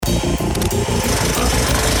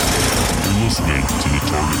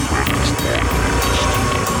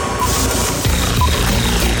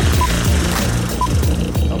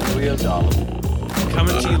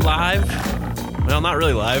Well, not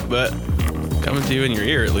really live, but coming to you in your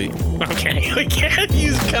ear at least. Okay, we can't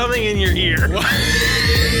use coming in your ear.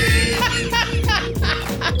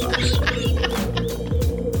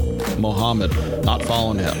 Mohammed, not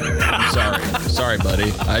following him. Sorry,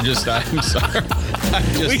 buddy. I'm sorry.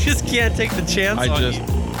 We just can't take the chance on you.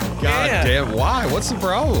 God Yeah. damn, why? What's the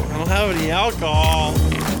problem? I don't have any alcohol.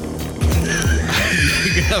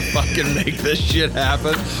 You gonna fucking make this shit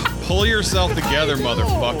happen? Pull yourself together,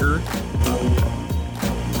 motherfucker.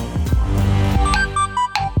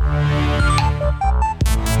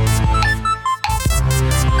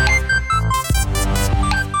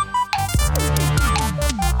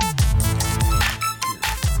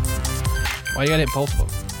 Why you gotta hit both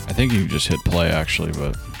of them? I think you just hit play, actually,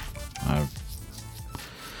 but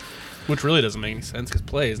Which really doesn't make any sense because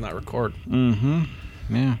play is not record.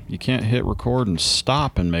 yeah, you can't hit record and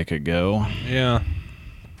stop and make it go. Yeah.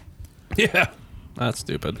 Yeah. That's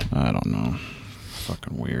stupid. I don't know.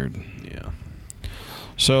 Fucking weird. Yeah.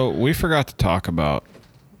 So we forgot to talk about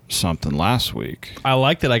something last week. I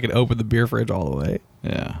like that I could open the beer fridge all the way.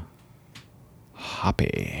 Yeah.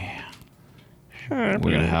 Hoppy. We're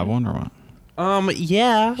gonna have one or what?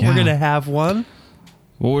 Yeah. We're gonna have one.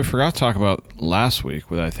 What we forgot to talk about last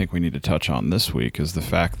week, what I think we need to touch on this week, is the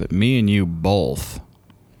fact that me and you both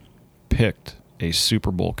picked a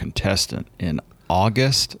Super Bowl contestant in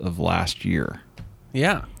August of last year.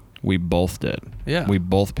 Yeah. We both did. Yeah. We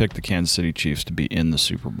both picked the Kansas City Chiefs to be in the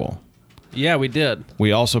Super Bowl. Yeah, we did.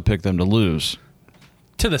 We also picked them to lose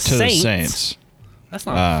To the to Saints. the Saints. That's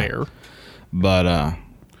not fair. But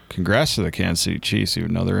congrats to the Kansas City Chiefs,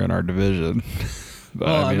 even though they're in our division. But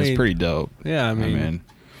Well, I mean, it's pretty dope. Yeah, I mean,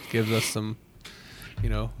 gives us some,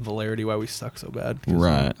 validity why we suck so bad.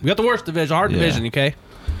 Right. We got the worst division, our division, okay?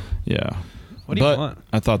 Yeah. What do you want?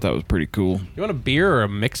 I thought that was pretty cool. You want a beer or a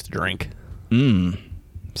mixed drink?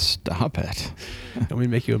 Stop it. Let me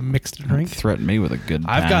make you a mixed drink. Threaten me with a good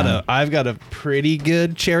I've got a pretty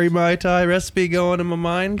good cherry Mai Tai recipe going in my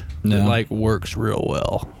mind. No. That works real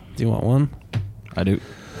well. Do you want one? I do.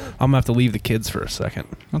 I'm gonna have to leave the kids for a second.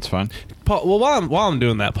 That's fine. Paul, well, while I'm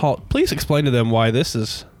doing that, Paul, please explain to them why this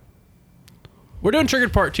is. We're doing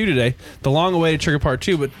Triggered Part 2 today, the long-awaited Triggered Part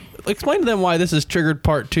 2, but explain to them why this is Triggered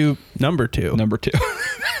Part 2, number 2. Number 2.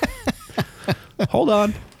 Hold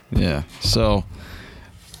on. Yeah. So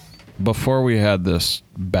before we had this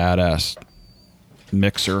badass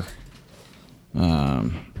mixer,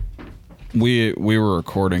 we were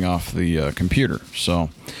recording off the computer. So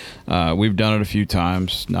we've done it a few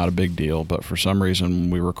times, not a big deal, but for some reason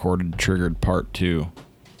we recorded Triggered Part 2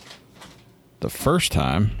 the first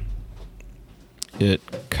time. It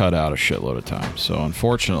cut out a shitload of time. So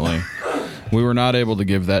unfortunately, we were not able to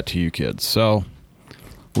give that to you kids. So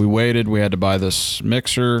we waited. We had to buy this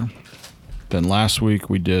mixer. Then last week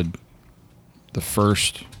we did the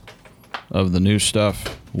first of the new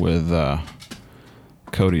stuff with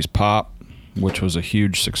Cody's Pop, which was a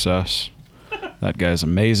huge success. That guy's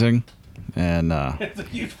amazing. And It's a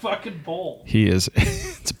huge fucking bowl. he is.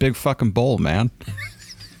 It's a big fucking bowl, man.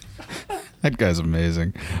 That guy's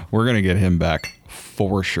amazing. We're going to get him back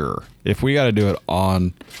for sure. If we got to do it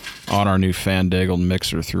on our new Fandangled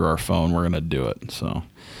mixer through our phone, we're going to do it. So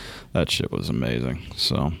that shit was amazing.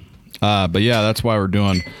 So, but yeah, that's why we're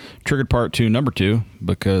doing Triggered Part 2, number 2,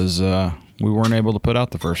 because we weren't able to put out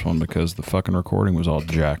the first one because the fucking recording was all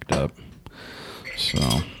jacked up.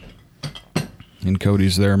 So, and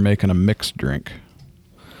Cody's there making a mixed drink.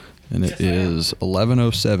 And it is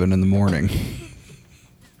 11:07 in the morning.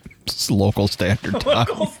 It's local standard time.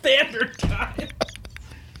 Local standard time.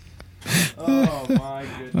 Oh, my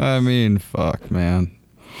goodness. I mean, fuck, man.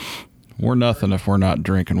 We're nothing if we're not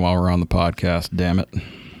drinking while we're on the podcast, damn it.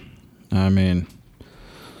 I mean,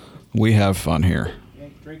 we have fun here. You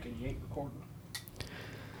ain't drinking, you ain't recording.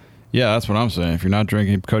 Yeah, that's what I'm saying. If you're not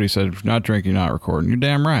drinking, Cody said, if you're not drinking, you're not recording. You're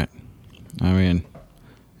damn right. I mean,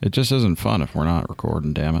 it just isn't fun if we're not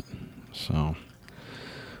recording, damn it. So,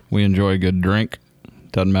 we enjoy a good drink.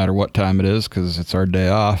 Doesn't matter what time it is because it's our day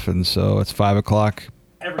off, and so it's 5 o'clock.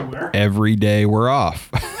 Everywhere. Every day we're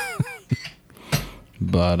off.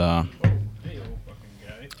 But, Hey, old fucking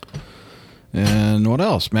guy. and what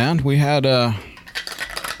else, man? We had I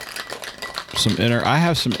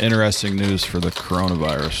have some interesting news for the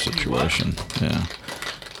coronavirus situation. Yeah.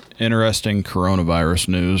 Interesting coronavirus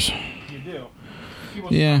news. You do.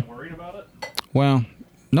 Yeah. Worried about it? Well,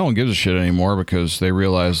 no one gives a shit anymore because they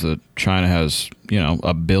realize that China has,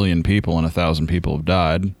 1 billion people and 1,000 people have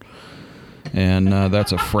died. And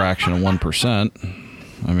that's a fraction of 1%.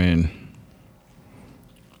 I mean,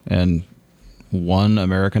 and 1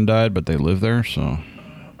 American died, but they live there, so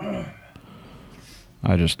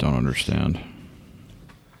I just don't understand.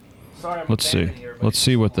 Sorry, I'm Let's see. abandoning everybody. Let's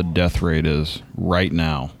see what the death rate is right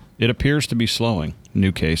now. It appears to be slowing.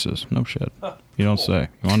 New cases. No shit. You don't say.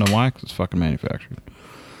 You want to know why? 'Cause it's fucking manufactured.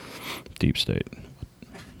 Deep state.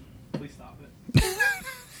 Please stop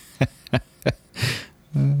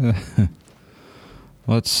it.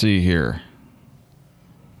 Let's see here.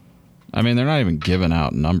 I mean, they're not even giving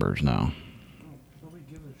out numbers now.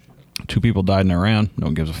 2 people died in Iran. No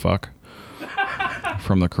one gives a fuck.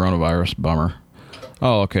 From the coronavirus. Bummer.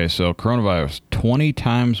 Oh, okay. So coronavirus, 20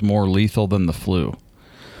 times more lethal than the flu.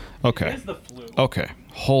 Okay. It is the flu. Okay.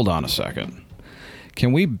 Hold on a second.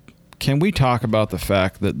 Can we talk about the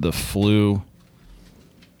fact that the flu,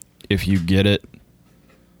 if you get it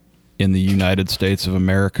in the United States of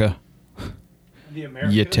America, The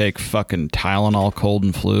Americans? you take fucking Tylenol cold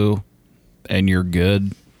and flu and you're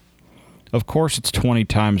good? Of course it's 20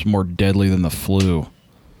 times more deadly than the flu.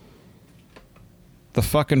 The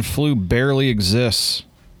fucking flu barely exists.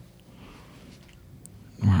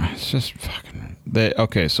 It's just fucking...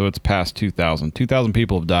 Okay, so it's past 2,000. 2,000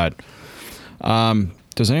 people have died.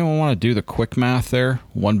 Does anyone want to do the quick math there?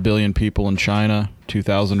 1 billion people in China,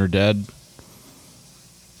 2,000 are dead.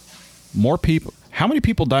 More people... How many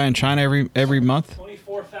people die in China every month?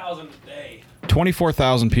 24,000 a day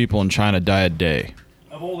 24,000 people in China die a day.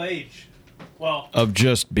 of old age. Well, Of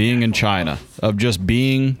just being in China. Of just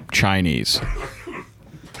being Chinese.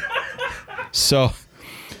 So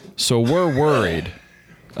we're worried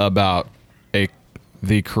about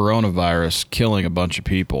the coronavirus killing a bunch of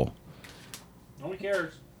people. no one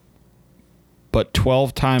cares. But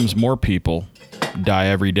 12 times more people die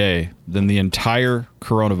every day than the entire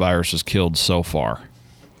coronavirus has killed so far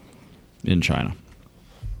in China.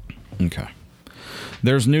 Okay.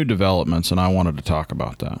 There's new developments, and I wanted to talk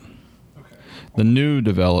about that. Okay. The new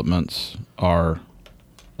developments are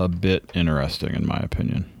a bit interesting, in my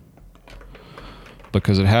opinion,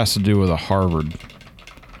 because it has to do with a Harvard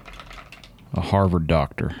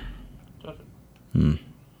doctor.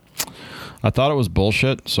 I thought it was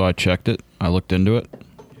bullshit, so I checked it. I looked into it.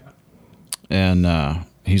 Yeah. And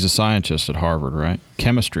he's a scientist at Harvard, right?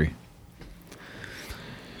 Chemistry.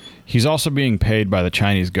 He's also being paid by the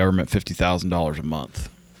Chinese government $50,000 a month.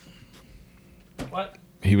 What?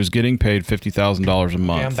 He was getting paid $50,000 a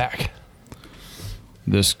month. Okay, I'm back.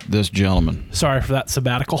 This gentleman, Sorry for that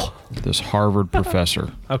sabbatical. this Harvard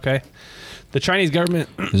professor. Okay. The Chinese government,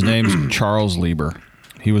 His name's Charles Lieber.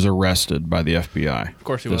 He was arrested by the FBI. of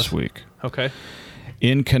course he this was. week Okay.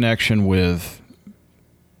 in connection with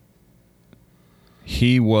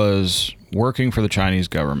he was working for the Chinese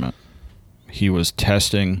government. He was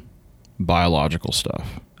testing biological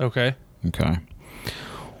stuff. Okay. Okay.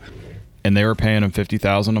 And they were paying him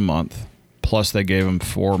 $50,000 a month. Plus they gave him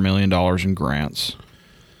 $4 million in grants.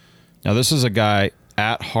 Now this is a guy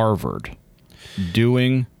at Harvard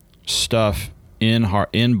doing stuff in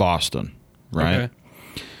Boston, right? Okay.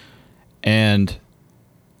 And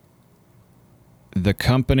the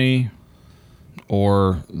company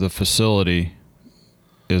or the facility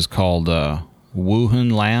is called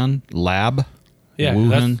Wuhan Lab. Yeah, Wuhan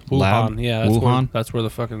that's Wuhan. Lab. Yeah, Wuhan. That's where the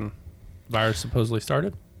fucking virus supposedly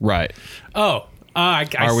started. Right. Oh, I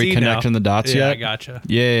Are we see connecting now. the dots Yeah, yet? I gotcha.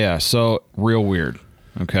 Yeah. So real weird.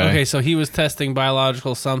 Okay. Okay, so he was testing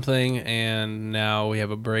biological something, and now we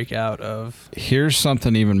have a breakout of Here's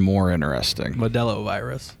something even more interesting. Modelo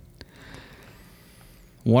virus.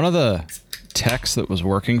 One of the techs that was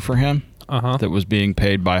working for him, Uh-huh. that was being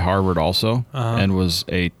paid by Harvard also, Uh-huh. and was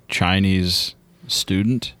a Chinese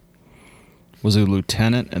student, was a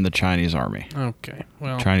lieutenant in the Chinese army, Okay,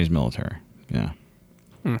 well, Chinese military. Yeah.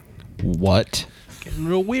 Hmm. What? getting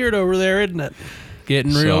real weird over there, isn't it?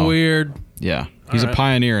 Getting real So- weird. Yeah. He's All a right.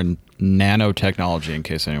 pioneer in nanotechnology, in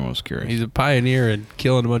case anyone was curious. He's a pioneer in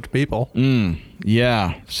killing a bunch of people.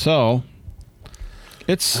 Yeah. So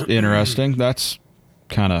it's interesting. That's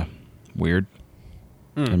kind of weird,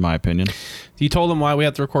 in my opinion. You told him why we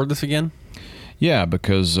have to record this again? Yeah,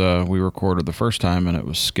 because we recorded the first time and it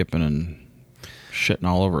was skipping and shitting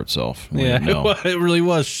all over itself. We Yeah, didn't know. it really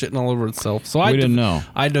was shitting all over itself. So We didn't know.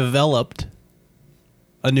 I developed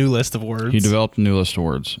a new list of words. He developed a new list of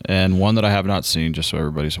words, and one that I have not seen, just so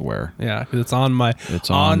everybody's aware. Yeah, 'cause it's on my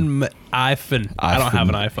It's on my iPhone. I don't have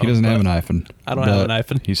an iPhone. He doesn't have an but- iPhone. I don't have but an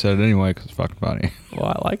iPhone. He said it anyway because it's fucking funny. Well,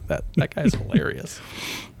 I like that. That guy's hilarious.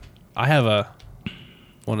 I have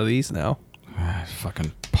one of these now.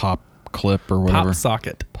 Fucking pop clip or whatever. Pop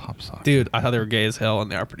socket. Pop socket. Dude, I thought they were gay as hell,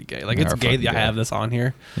 and they are pretty gay. Like, They it's are gay fucking that I gay. have this on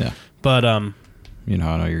here. Yeah. But, You know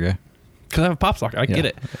how I know you're gay? because I have a pop socket. I Yeah. get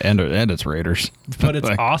it. And it's Raiders. But it's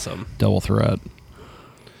Like, awesome. double threat.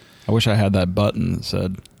 I wish I had that button that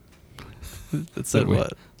said It said we-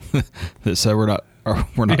 what? that said we're not Or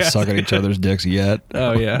we're not Yeah. sucking each other's dicks yet.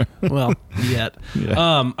 Oh yeah. Well, yet. Yeah.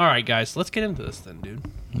 All right, guys, let's get into this then, dude.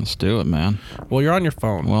 Let's do it, man. Well, you're on your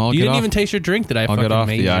phone. Well, I'll you get didn't off- even taste your drink that I I'll fucking get off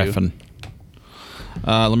made the you. iPhone.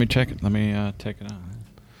 Let me check it. Let me take it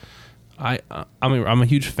out. I'm a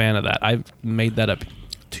huge fan of that. I made that up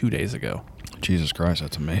 2 days ago. Jesus Christ,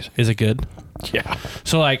 that's amazing. Is it good? Yeah.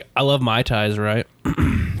 So like, I love Mai Tais, right?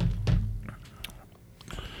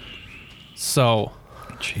 So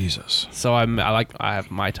Jesus. I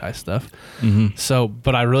have Mai Tai stuff. Mm-hmm. So,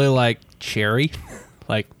 but I really like cherry,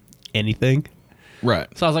 like anything. Right.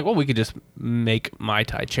 So I was like, well, we could just make Mai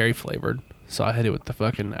Tai cherry flavored. So I hit it with the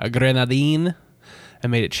fucking grenadine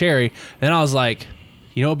and made it cherry. And then I was like,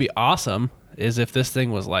 you know what would be awesome is if this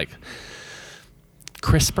thing was like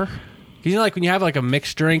crisper. You know, like when you have like a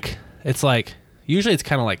mixed drink, it's like, usually it's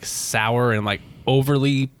kind of like sour and like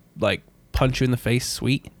overly like punch you in the face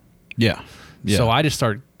sweet. Yeah. Yeah. So I just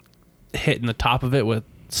started hitting the top of it with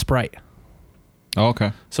Sprite. Oh,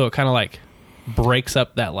 okay. So it kind of like breaks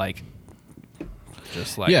up that like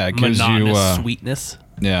just like Yeah, it gives you, monotonous sweetness.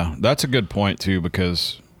 Yeah, that's a good point too,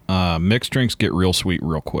 because mixed drinks get real sweet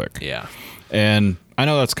real quick. Yeah. And I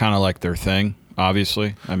know that's kind of like their thing,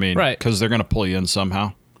 obviously. I mean, Right. because they're going to pull you in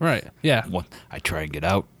somehow. Right. Yeah. Well, I try and get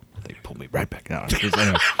out, they pull me right back out.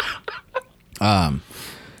 Anyway. I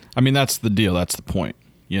mean, that's the deal. That's the point.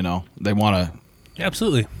 You know, they want to,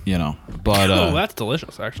 Absolutely. you know, but Oh, that's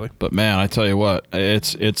delicious, actually. but man, I tell you what,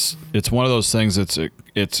 it's one of those things.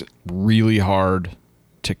 It's really hard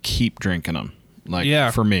to keep drinking them. Like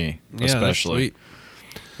Yeah. for me, Yeah, that's especially. sweet.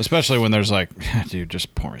 Especially when there's like, dude,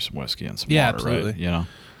 just pour me some whiskey and some Yeah, water, absolutely. right? You know.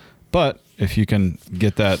 But if you can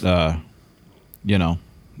get that, you know,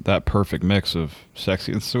 that perfect mix of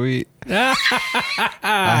sexy and sweet, I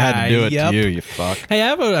had to do it Yep. to you, you fuck. Hey, I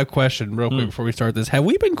have a question real quick before we start this. Have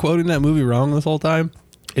we been quoting that movie wrong this whole time?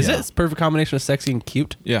 Is Yeah. it a perfect combination of sexy and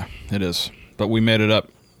cute? Yeah, it is. But we made it up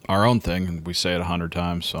our own thing, and we say it 100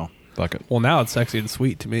 times, so fuck it. Well, now it's sexy and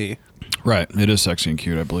sweet to me. Right, it is sexy and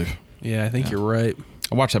cute, I believe. Yeah, I think you're right.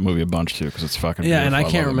 I watched that movie a bunch too because it's fucking. Yeah, and I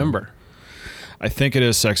beautiful. can't love it. remember. I think it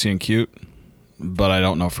is sexy and cute, but I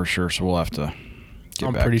don't know for sure, so we'll have to.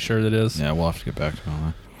 I'm back pretty to- sure that is. Yeah, we'll have to get back to all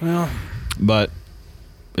that. Well, But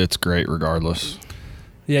it's great regardless.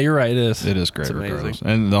 yeah, you're right. It is. It is great It's amazing. regardless,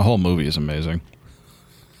 and the whole movie is amazing.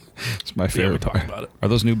 It's my Yeah, we favorite talked part. about it. Are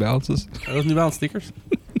those New Balances? Are those New Balance sneakers?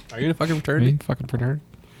 Are you in a fucking Me fraternity? fucking fraternity.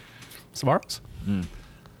 Smarts?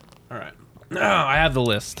 All right. Now I have the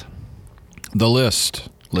list. The list,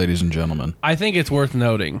 ladies and gentlemen. I think it's worth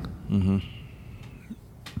noting. Mm-hmm.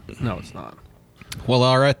 No, it's not. Well,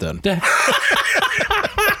 all right then.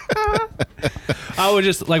 I would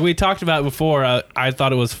just, like we talked about before, I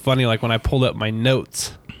thought it was funny, like when I pulled up my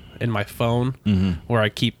notes in my phone where I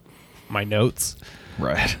keep my notes,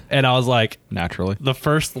 Right. and I was like, Naturally. the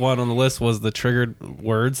first one on the list was the triggered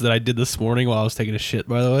words that I did this morning while I was taking a shit,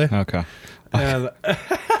 by the way. Okay. And,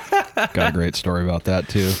 Got a great story about that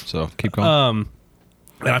too. So keep going.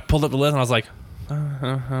 and I pulled up the list and I was like,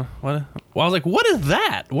 what? Well, I was like, what is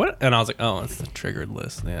that? What? And I was like, oh, it's the triggered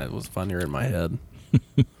list. Yeah, it was funnier in my head.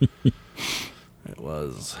 It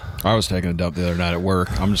was. I was taking a dump the other night at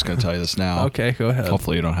work. I'm just going to tell you this now. Okay, go ahead.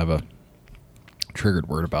 Hopefully you don't have a triggered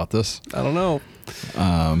word about this. I don't know.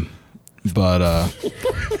 But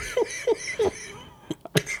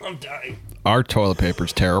I'm dying. our toilet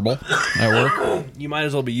paper's terrible at work. You might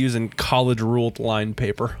as well be using college ruled line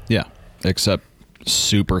paper. Yeah. Except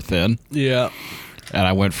super thin. Yeah. And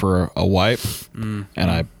I went for a wipe and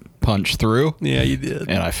I punched through Yeah, you did.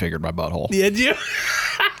 and I figured my butthole. Did you?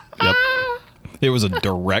 Yep. It was a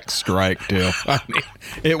direct strike too. I mean,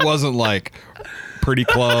 it wasn't like pretty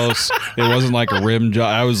close. It wasn't like a rim job.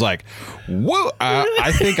 I was like, whoa.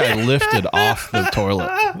 I think I lifted off the toilet.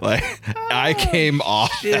 Like I came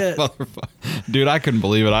off Shit. that motherfucker. Dude, I couldn't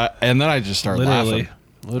believe it. And then I just started Literally. laughing.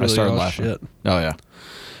 Literally, I started oh, laughing. shit. Oh yeah.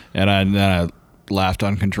 And then I laughed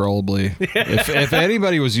uncontrollably. If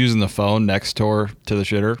anybody was using the phone next door to the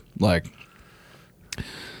shitter, like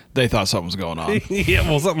they thought something was going on. Yeah,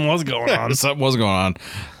 well, something was going on. Something was going on.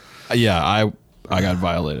 Yeah, I got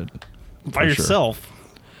violated. By for sure. yourself.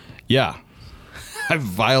 Yeah. I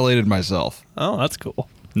violated myself. Oh, that's cool.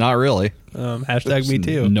 Not really. Hashtag me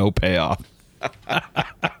too. No payoff.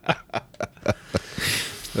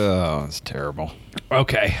 Oh, it's terrible.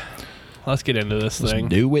 Okay. Let's get into this thing.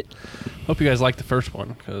 Do it. Hope you guys liked the first one,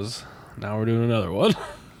 because now we're doing another one.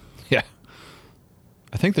 Yeah.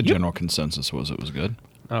 I think the general consensus was it was good.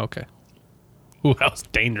 Oh, okay. Ooh, that was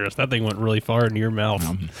dangerous. That thing went really far into your mouth.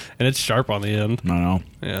 And it's sharp on the end. I don't know.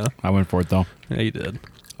 Yeah. I went for it though. Yeah, you did.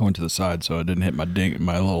 I went to the side so it didn't hit my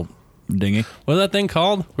little Dingy. What's that thing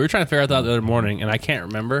called? We were trying to figure out that the other morning, and I can't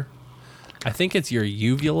remember. I think it's your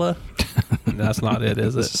uvula. That's not it,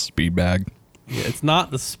 is It's a it? speed bag. Yeah, it's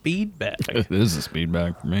not the speed bag. It is a speed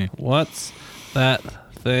bag for me. What's that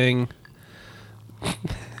thing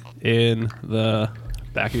in the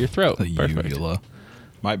back of your throat? The Perfect. uvula.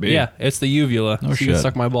 Might be. Yeah, it's the uvula. No so you can shit.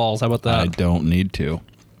 suck my balls. How about I that? don't need to.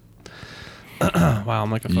 Wow,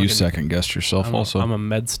 I'm like a fucking... You second guessed yourself I'm also. a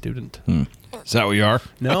med student. Is that what you are?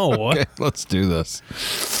 No. Okay, let's do this.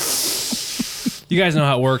 You guys know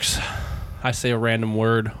how it works. I say a random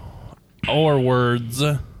word or words.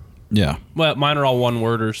 Yeah. Well, mine are all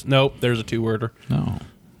one-worders. Nope, there's a two-worder. No.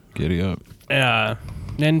 Giddy up.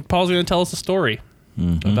 And Paul's going to tell us a story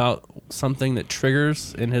about something that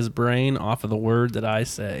triggers in his brain off of the word that I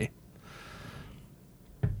say.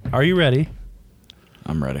 Are you ready?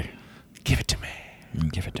 I'm ready. Give it to me.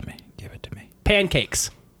 Give it to me. Give it to me.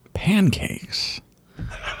 Pancakes. Pancakes.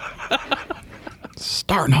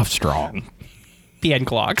 Starting off strong. Pan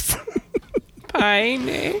clocks.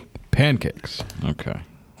 Pine. Pancakes. Okay.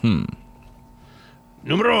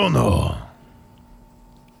 Numero uno.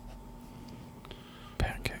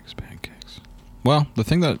 Pancakes. Well, the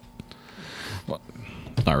thing that... Well,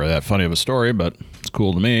 it's not really that funny of a story, but it's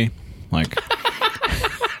cool to me. Like...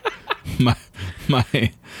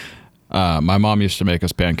 my mom used to make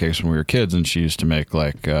us pancakes when we were kids, and she used to make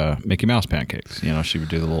like Mickey Mouse pancakes. You know, she would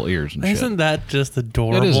do the little ears and shit. Isn't that just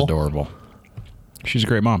adorable? It is adorable. She's a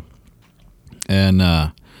great mom. And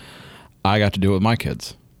I got to do it with my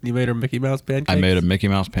kids. You made her Mickey Mouse pancakes? I made a Mickey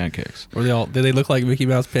Mouse pancakes. Were they all? Did they look like Mickey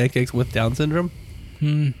Mouse pancakes with Down syndrome?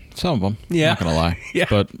 Some of them. Yeah. Not going to lie. Yeah.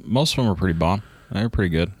 But most of them were pretty bomb. They were pretty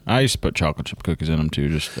good. I used to put chocolate chip cookies in them too,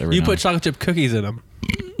 just every You now put and chocolate chip cookies in them.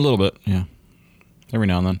 a little bit, yeah. Every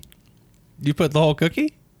now and then. You put the whole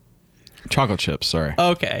cookie? Chocolate chips, sorry.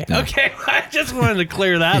 Okay. Okay. I just wanted to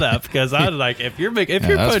clear that up because I was like, if you're that's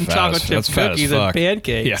putting fat chocolate as- chip that's fat as cookies and fuck.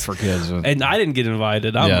 pancakes, Yeah, for kids. and I didn't get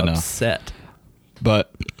invited, I'm Yeah, no. upset.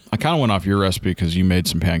 But I kind of went off your recipe because you made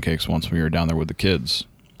some pancakes once when we were down there with the kids.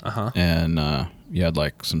 Uh-huh. And you had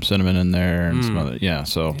like some cinnamon in there and some other, yeah.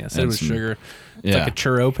 So Yeah, cinnamon and some- sugar. It's yeah. like a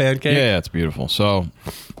churro pancake. Yeah, it's beautiful. So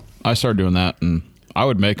I started doing that, and I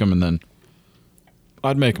would make them, and then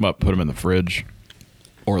I'd make them up, put them in the fridge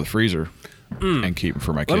or the freezer, and keep them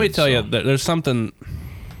for my kids. Let me tell so. you,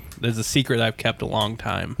 there's a secret I've kept a long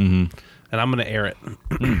time, and I'm going to air it.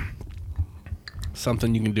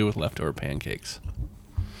 Something you can do with leftover pancakes.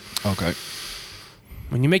 Okay.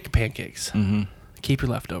 When you make your pancakes, keep your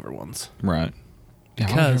leftover ones. Right. Yeah, why would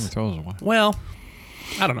you Because- ever throw those away? Well,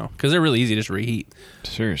 I don't know, because they're really easy to just reheat.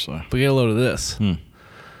 Seriously. But get a load of this.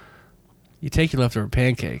 You take your leftover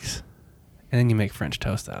pancakes, and then you make French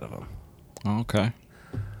toast out of them. Okay.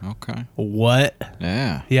 Okay. What?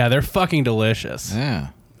 Yeah. Yeah, they're fucking delicious. Yeah.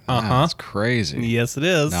 Uh-huh. That's crazy. Yes, it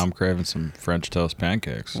is. Now I'm craving some French toast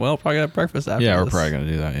pancakes. Well, probably got breakfast after Yeah, we're this. probably gonna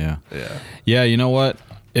do that. Yeah. Yeah. Yeah. You know what?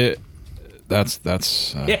 That's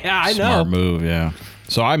Yeah, I smart know. move. Yeah.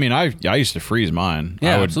 So I mean, I used to freeze mine.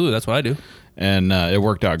 Yeah, I would, absolutely. That's what I do. and it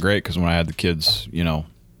worked out great because when I had the kids, you know,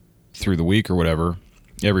 through the week or whatever,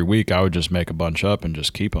 every week I would just make a bunch up and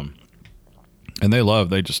just keep them. And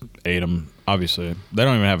they just ate them. Obviously, they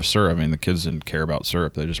don't even have a syrup. I mean, the kids didn't care about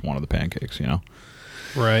syrup. They just wanted the pancakes, you know.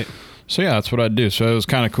 Right. So yeah, that's what I'd do. So it was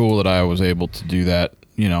kind of cool that I was able to do that,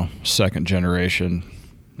 you know, second generation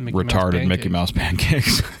Mickey Mouse retarded Mickey pancakes. Mouse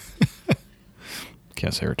pancakes.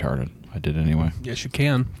 Can't say retarded. I did anyway. Yes, you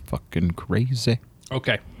can. Fucking crazy.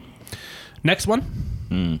 Okay. Next one.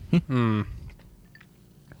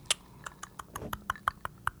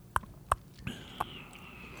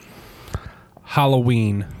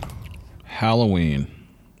 Halloween. Halloween.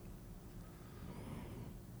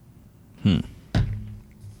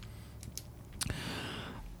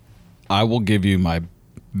 I will give you my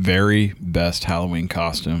very best Halloween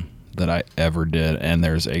costume that I ever did, and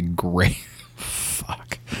there's a great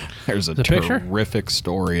There's a picture? terrific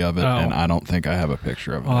story of it, Oh. and I don't think I have a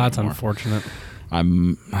picture of it. Oh, that's anymore. unfortunate.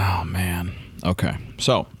 Oh man. Okay.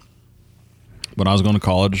 So when I was going to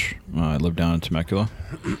college, I lived down in Temecula,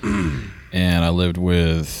 and I lived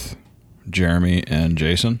with Jeremy and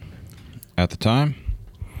Jason at the time,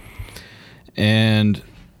 and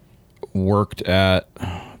worked at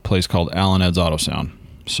a place called Alan Ed's Auto Sound.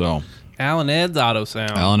 So Alan Ed's Auto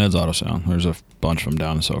Sound. Alan Ed's Auto Sound. There's a bunch of them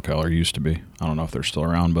down in SoCal, or used to be. I don't know if they're still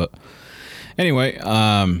around, but anyway,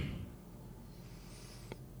 one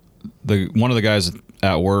of the guys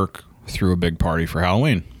at work threw a big party for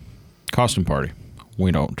Halloween, costume party.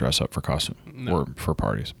 We don't dress up for costume or for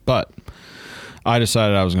parties, but I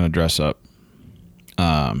decided I was going to dress up,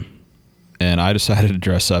 and I decided to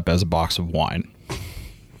dress up as a box of wine.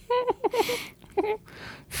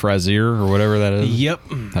 Frazier or whatever that is. Yep.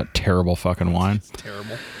 That terrible fucking wine.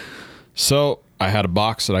 Terrible. So I had a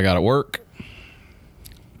box that I got at work.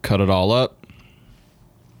 Cut it all up.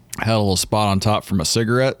 Had a little spot on top for my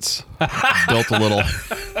cigarettes. built a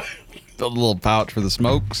little pouch for the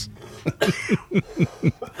smokes.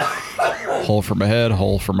 Hole for my head,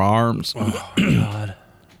 hole for my arms. Oh, God.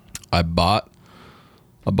 I bought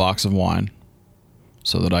a box of wine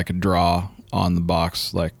so that I could draw on the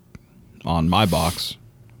box, like on my box,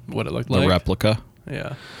 What it looked the like. replica.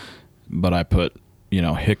 Yeah. But I put,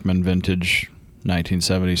 Hickman vintage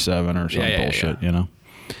 1977 or some Yeah, bullshit,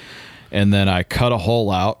 And then I cut a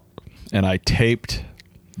hole out and I taped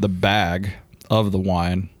the bag of the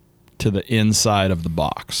wine to the inside of the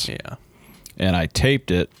box. Yeah. And I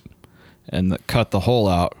taped it and cut the hole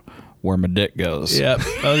out where my dick goes. Yep.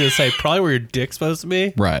 I was gonna say probably where your dick's supposed to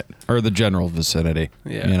be. Right. Or the general vicinity.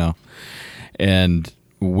 Yeah. And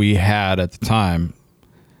we had at the time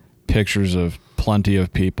pictures of plenty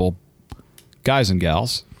of people, guys and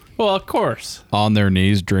gals, Well, of course. on their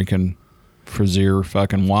knees drinking Frazier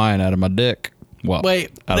fucking wine out of my dick. Well,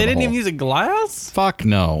 Wait, out of they the didn't hole. even use a glass? Fuck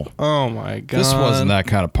no. Oh my God. This wasn't that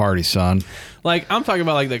kind of party, son. Like, I'm talking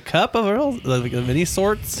about like the cup of like of any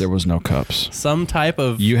sorts. There was no cups. Some type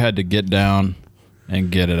of. You had to get down and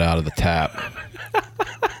get it out of the tap.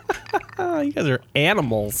 Oh, you guys are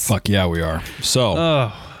animals. Fuck yeah, we are. So,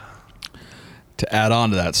 Oh, to add on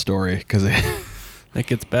to that story, because it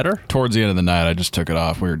gets better. towards the end of the night, I just took it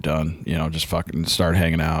off. We were done. Just fucking start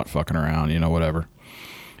hanging out, fucking around, whatever.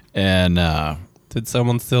 And, Did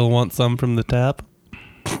someone still want some from the tap?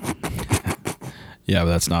 yeah, but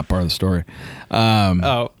that's not part of the story.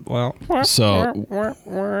 Oh, well. So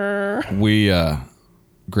we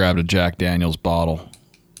grabbed a Jack Daniels bottle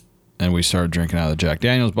and we started drinking out of the Jack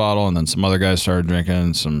Daniels bottle, and then some other guys started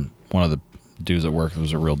drinking, and one of the dudes at work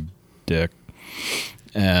was a real dick.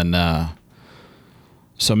 And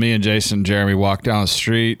so me and Jason and Jeremy walked down the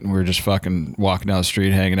street, and we were just fucking walking down the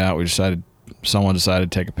street hanging out. Someone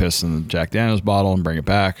decided to take a piss in the Jack Daniels bottle and bring it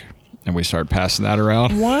back, and we started passing that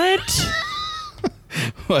around. What?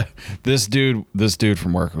 But this dude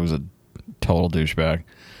from work, who was a total douchebag,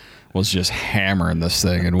 was just hammering this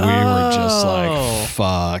thing, and we were just like,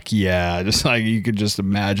 fuck yeah. Just like you could just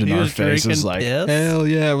imagine He our was faces drinking like, piss? hell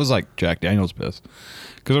yeah. It was like Jack Daniels piss.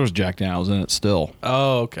 Because there was Jack Daniels in it still.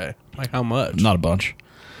 Oh, okay. Like how much? Not a bunch.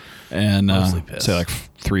 And Mostly piss. say like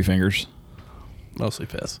 3 fingers. Mostly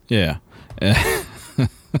piss. Yeah.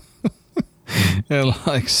 And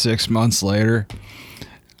like 6 months later,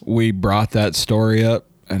 we brought that story up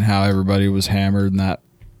and how everybody was hammered, and that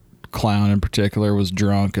clown in particular was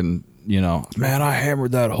drunk, and man, I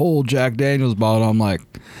hammered that whole Jack Daniels bottle. I'm like,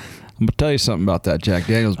 I'm gonna tell you something about that Jack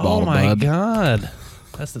Daniels bottle, Oh my bud. God.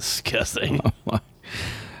 That's disgusting.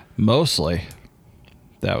 Mostly,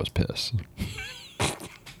 that was piss.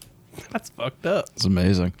 That's fucked up. It's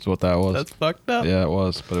amazing. That's what that was. That's fucked up. Yeah, it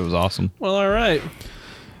was, but it was awesome. Well, all right.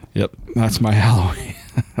 Yep, that's my Halloween.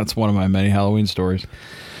 That's one of my many Halloween stories.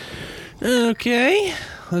 Okay.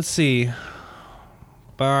 Let's see.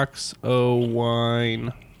 Box O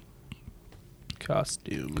wine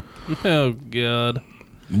costume. Oh God.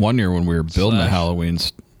 One year when we were building a Slash. Halloween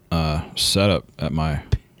setup at my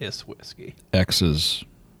Piss whiskey. ex's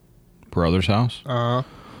brother's house,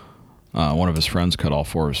 one of his friends cut all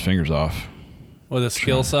 4 of his fingers off. With a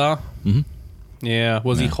skill saw. Mhm. Yeah.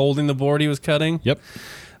 Was he holding the board he was cutting? Yep.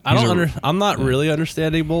 I'm not really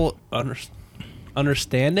understanding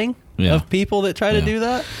Yeah. of people that try to Yeah. do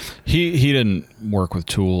that. He didn't work with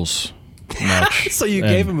tools much. So you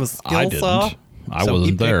and gave him a I skill saw. didn't. I So he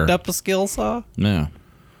wasn't there. picked up a skill saw. Yeah.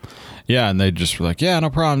 Yeah, and they just were like, yeah, no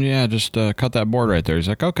problem. Yeah, just cut that board right there. He's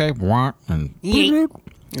like, okay. Wah, and Yeah.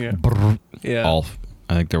 Yeah. all,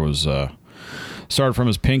 I think there was, started from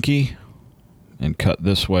his pinky and cut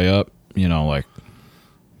this way up, like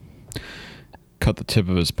cut the tip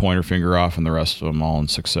of his pointer finger off and the rest of them all in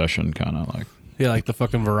succession, kind of like. Yeah, like the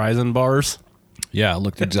fucking Verizon bars. Yeah, it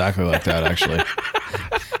looked exactly like that, actually.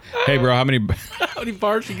 Hey, bro, how many How many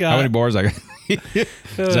bars you got? how many boards I got?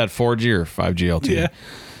 Is that 4G or 5G LTE? Yeah.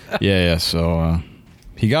 Yeah. So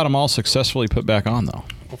he got them all successfully put back on, though.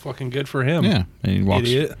 Well, fucking good for him. Yeah, and he walks.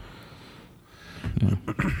 Idiot. Yeah,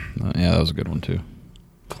 that was a good one too.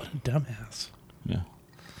 What a dumbass. Yeah.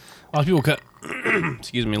 A lot of people cut.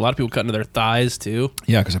 Excuse me. A lot of people cut into their thighs too.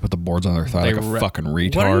 Yeah, because I put the boards on their thigh like a fucking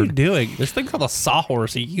retard. What are you doing? There's a thing called a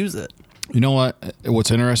sawhorse. You use it. You know what?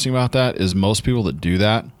 What's interesting about that is most people that do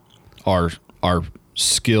that are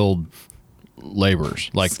skilled laborers.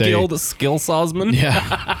 Like Skilled skill sawsman.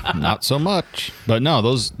 Yeah, not so much. But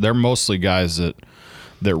no, they're mostly guys that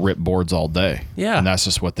that rip boards all day. Yeah. And that's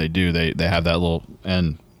just what they do. They have that little,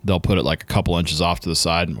 and they'll put it like a couple inches off to the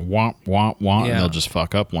side and womp, womp, womp, Yeah. and they'll just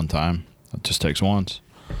fuck up one time. It just takes once.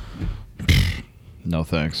 No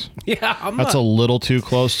thanks. Yeah, I'm That's not, a little too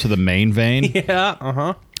close to the main vein. yeah,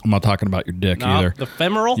 I'm not talking about your dick either. The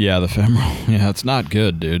femoral. Yeah, the femoral. Yeah, it's not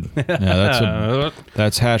good, dude. Yeah,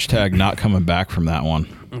 that's hashtag not coming back from that one.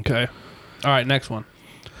 Okay. All right, next one.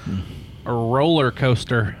 A roller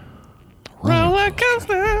coaster. Roller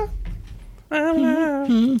coaster.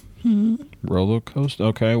 Roller coaster.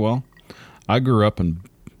 Okay, well, I grew up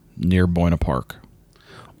near Buena Park,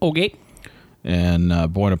 Okay.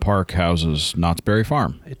 and Buena Park houses Knott's Berry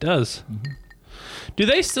Farm. It does. Do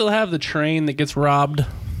they still have the train that gets robbed? Do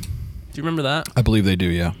you remember that? I believe they do.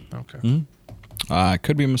 Yeah, Okay. I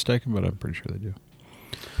could be mistaken, but I'm pretty sure they do.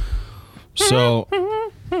 So,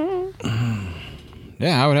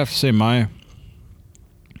 yeah, I would have to say my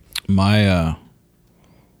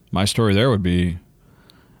story there would be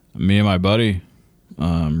me and my buddy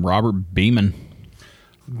Robert Beeman.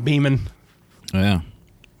 Beeman. Yeah,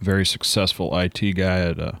 very successful IT guy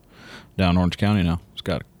at down Orange County now. He's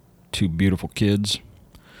got 2 beautiful kids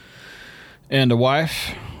and a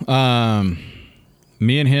wife.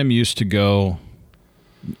 Me and him used to go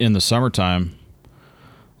in the summertime.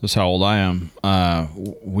 This is how old I am.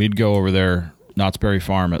 We'd go over there, Knott's Berry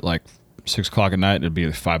Farm, at like 6 o'clock at night. It'd be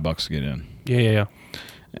like $5 to get in, Yeah.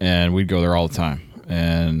 and we'd go there all the time.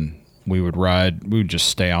 And we would ride. We would just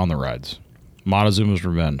stay on the rides. Montezuma's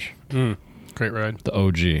Revenge, Great ride. the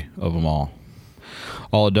OG of them all.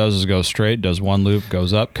 All it does is go straight, does one loop,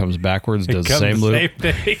 goes up, comes backwards, does the same loop.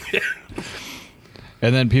 Same thing.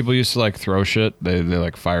 And then people used to like throw shit. They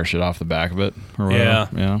like fire shit off the back of it or whatever.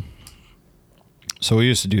 Yeah. So we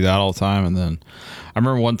used to do that all the time. And then I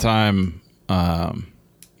remember one time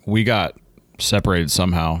we got separated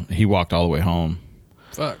somehow. He walked all the way home.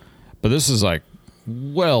 Fuck. But this is like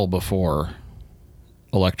well before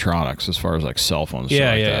electronics as far as like cell phones.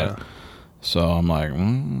 Yeah, like yeah, that. yeah. So I'm like, I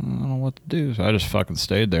don't know what to do. So I just fucking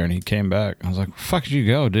stayed there, and he came back. I was like, fuck did you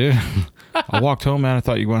go, dude? I walked home, man. I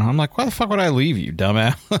thought you went home. I'm like, why the fuck would I leave you,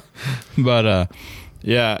 dumbass? But,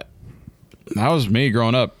 yeah, that was me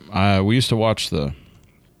growing up. We used to watch I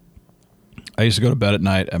used to go to bed at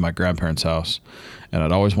night at my grandparents' house, and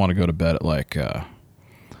I'd always want to go to bed at like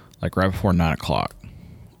right before 9 o'clock.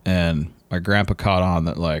 And my grandpa caught on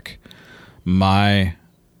that like my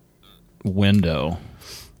window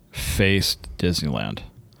faced Disneyland.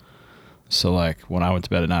 So like when I went to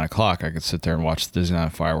bed at 9 o'clock, I could sit there and watch the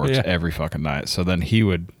Disneyland fireworks every fucking night. So then he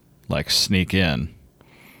would like sneak in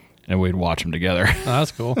and we'd watch them together. Oh,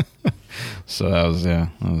 that's cool. So that was,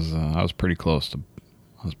 I was pretty close to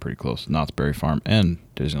Knott's Berry Farm and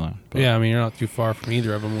Disneyland. But Yeah, I mean, you're not too far from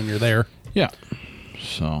either of them when you're there. yeah.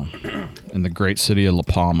 So in the great city of La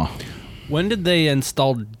Palma. When did they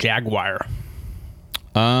install Jaguar?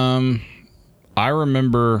 I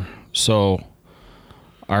remember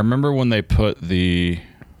when they put the,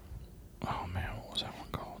 oh man, what was that one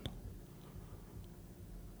called?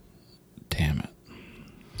 Damn it.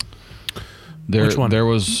 Which one? There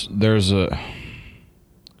was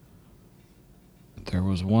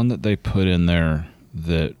one that they put in there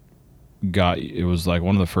that it was like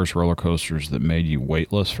one of the first roller coasters that made you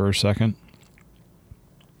weightless for a second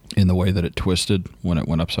in the way that it twisted when it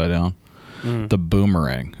went upside down. The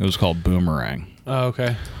Boomerang. It was called Boomerang. Oh,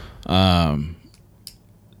 okay.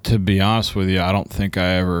 To be honest with you, I don't think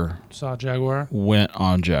I ever Saw Jaguar. went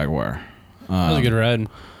on Jaguar. That was a good ride.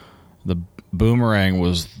 The Boomerang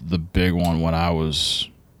was the big one when I was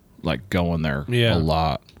like going there a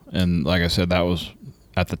lot. And like I said, that was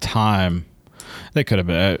at the time, they could have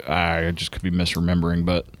been, I just could be misremembering,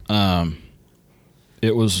 but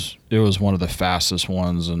it was one of the fastest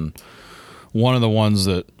ones, and one of the ones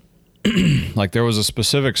that like there was a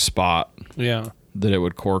specific spot that it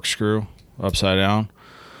would corkscrew upside down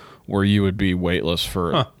where you would be weightless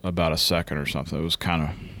for about a second or something. It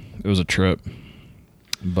was a trip.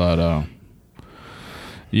 But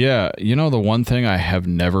yeah, the one thing I have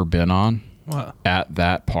never been on at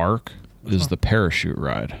that park is the parachute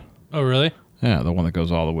ride. Oh, really? Yeah, the one that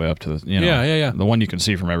goes all the way up to the the one you can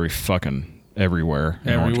see from everywhere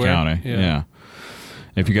in Orange County. Yeah.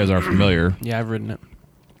 If you guys aren't familiar, I've ridden it.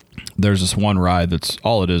 there's this one ride that's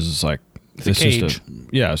all it is like it's a cage.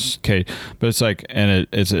 It's cage, but it's like, and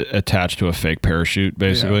it's attached to a fake parachute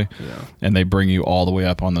basically, and they bring you all the way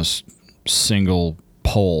up on this single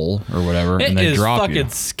pole or whatever, and they drop you. It is fucking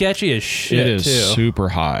sketchy as shit. It is super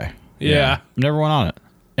high. Yeah. Never went on it,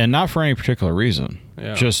 and not for any particular reason.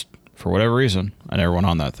 Yeah. Just for whatever reason, I never went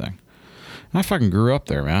on that thing. And I fucking grew up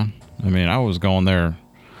there, man. I mean, I was going there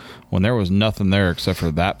when there was nothing there except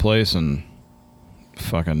for that place and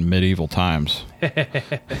fucking medieval times.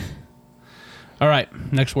 All right,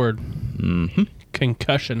 next word.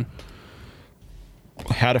 Concussion.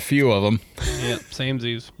 Had a few of them. Yep,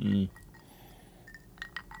 samesies.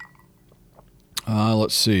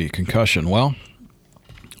 Let's see. Concussion. Well,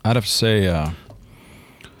 I'd have to say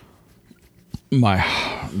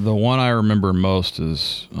the one I remember most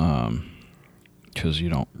is because you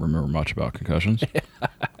don't remember much about concussions.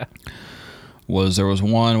 There was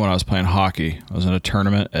one when I was playing hockey. I was in a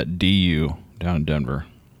tournament at DU down in Denver,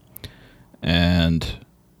 and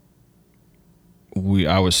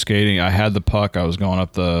I was skating. I had the puck. I was going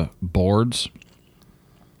up the boards,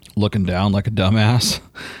 looking down like a dumbass,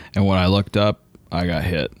 and when I looked up, I got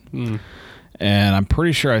hit. And I'm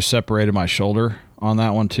pretty sure I separated my shoulder on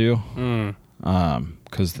that one too,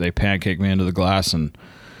 because they pancaked me into the glass, and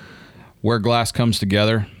where glass comes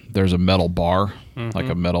together, there's a metal bar, like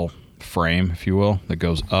a metal frame, if you will, that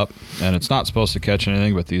goes up, and it's not supposed to catch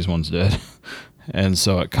anything, but these ones did. And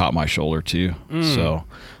so it caught my shoulder too. So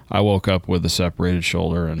I woke up with a separated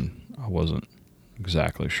shoulder, and I wasn't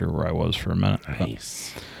exactly sure where I was for a minute.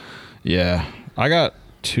 Nice. But yeah, I got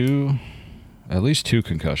at least two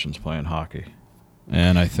concussions playing hockey,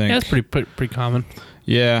 and I think that's pretty common.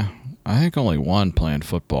 Yeah, I think only one playing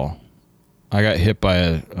football. I got hit by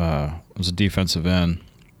it was a defensive end.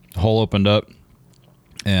 The hole opened up,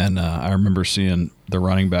 and I remember seeing the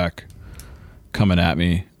running back coming at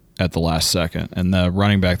me at the last second. And the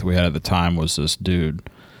running back that we had at the time was this dude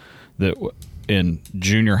that in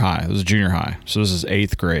junior high. It was junior high, so this is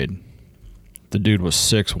 8th grade. The dude was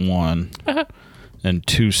 6'1" and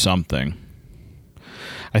 2 something.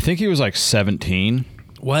 I think he was like 17.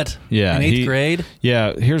 What? Yeah, in 8th grade?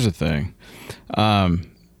 Yeah, here's the thing.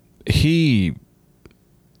 He,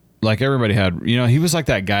 like everybody had, he was like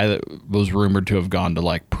that guy that was rumored to have gone to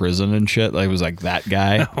like prison and shit. Like, it was like that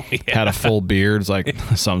guy. Oh, yeah. Had a full beard. It's like,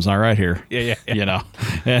 something's not right here. Yeah.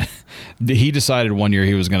 And he decided one year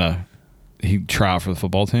he'd try out for the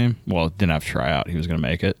football team. Well, didn't have to try out. He was going to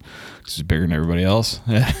make it because he's bigger than everybody else.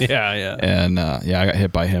 Yeah. And I got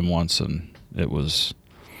hit by him once, and it was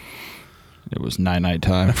night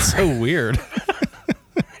time. That's so weird.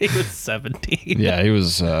 He was 17. Yeah, he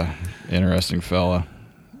was interesting fella.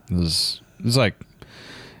 It was like,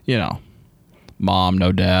 mom,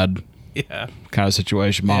 no dad. Yeah. Kind of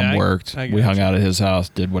situation. Mom worked. We hung out at his house,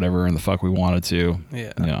 did whatever in the fuck we wanted to.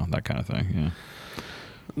 Yeah. That kind of thing. Yeah.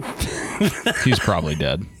 He's probably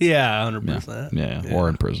dead. Yeah, 100%. Yeah. Or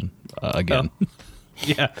in prison again. Oh.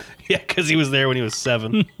 Yeah, because he was there when he was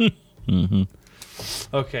 7. Mm-hmm.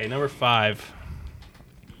 Okay, number 5.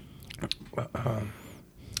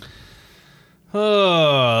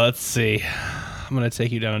 Let's see. I'm going to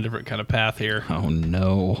take you down a different kind of path here. Oh,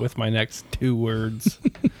 no. With my next 2 words.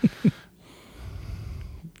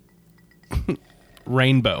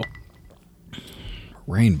 Rainbow.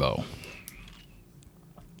 Rainbow.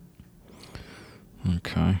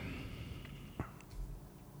 Okay.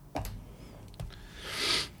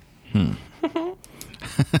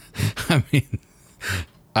 I mean,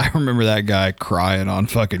 I remember that guy crying on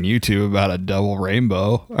fucking YouTube about a double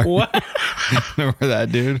rainbow. What? Remember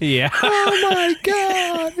that dude? Yeah. Oh my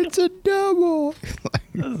God, it's a double.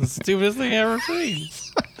 That's the stupidest thing I've ever seen.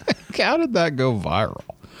 How did that go viral?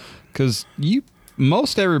 Because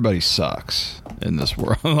most everybody sucks in this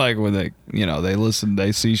world. Like when they listen,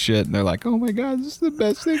 they see shit, and they're like, "Oh my God, this is the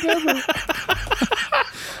best thing ever."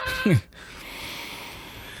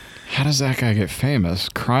 How does that guy get famous?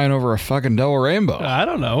 Crying over a fucking double rainbow? I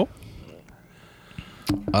don't know.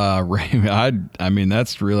 I mean,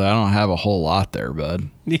 that's really, I don't have a whole lot there, bud.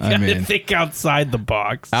 You gotta think outside the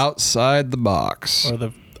box. Outside the box. Or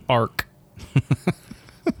the arc.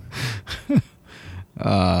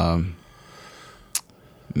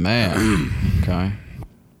 Man. Okay.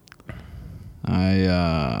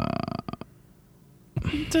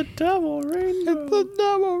 It's a double rainbow. It's a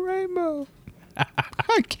double rainbow.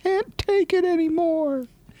 I can't take it anymore.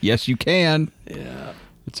 Yes, you can. Yeah.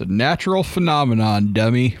 It's a natural phenomenon,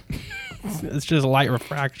 dummy. It's just light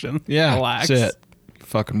refraction. Yeah, Relax. that's it.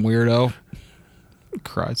 Fucking weirdo.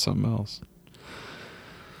 Cried something else.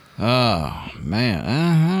 Oh, man.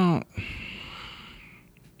 I don't...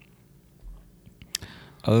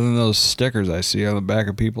 Other than those stickers I see on the back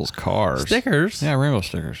of people's cars. Stickers? Yeah, rainbow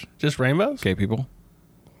stickers. Just rainbows? Gay people.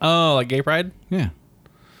 Oh, like gay pride? Yeah.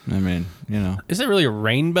 I mean, Is it really a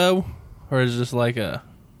rainbow? Or is it just like a...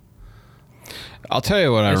 I'll tell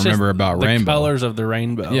you what I remember about the rainbow. The colors of the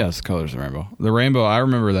rainbow. Yes, the colors of the rainbow. The rainbow, I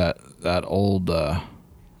remember that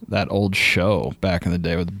old show back in the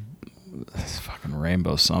day with It's fucking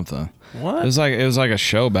Rainbow something. What? It was like a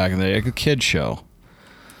show back in the day, like a kid show,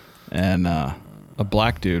 and a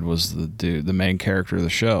black dude was the main character of the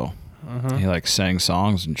show. He like sang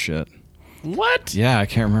songs and shit. What? Yeah, I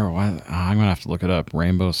can't remember why. I'm gonna have to look it up.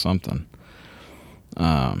 Rainbow something.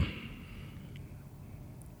 The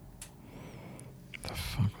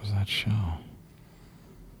fuck was that show?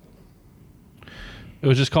 It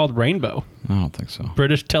was just called Rainbow. I don't think so.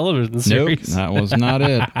 British television Nope, series. that was not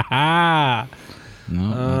it. Ah. No,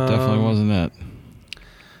 that definitely wasn't it.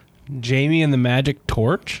 Jamie and the Magic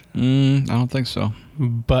Torch. I don't think so.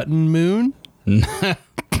 Button Moon.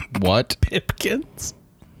 What? Pipkins.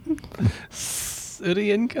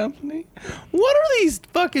 City and Company. What are these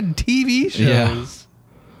fucking TV shows?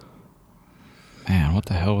 Yeah. Man, what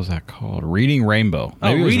the hell was that called? Reading Rainbow.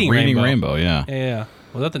 Maybe it was Reading Rainbow. Yeah. Yeah.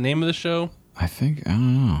 Was that the name of the show? I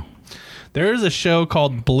don't know. There is a show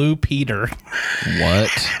called Blue Peter.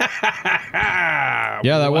 What?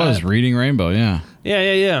 Yeah, that was Reading Rainbow. Yeah.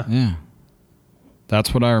 Yeah.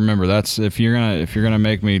 That's what I remember. That's if you're gonna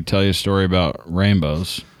make me tell you a story about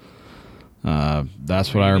rainbows.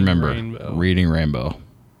 That's what I remember. Reading Rainbow.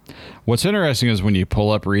 What's interesting is when you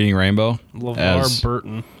pull up Reading Rainbow LeVar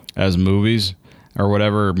Burton as movies or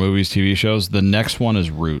whatever movies, TV shows, the next one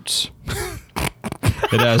is Roots.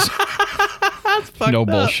 It has no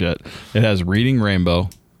bullshit. It has Reading Rainbow,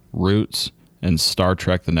 Roots, and Star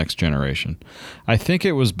Trek: The Next Generation. I think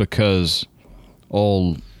it was because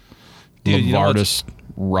old LeVar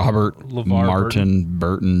Robert Martin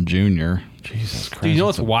Burton Jr. Jesus Christ. Dude, you know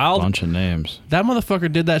what's wild? Bunch of names. That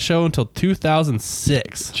motherfucker did that show until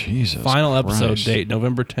 2006. Jesus Final Christ. episode date,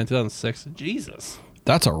 November 10th, 2006. Jesus.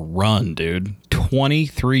 That's a run, dude.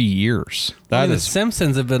 23 years. The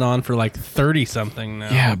Simpsons have been on for like 30-something now.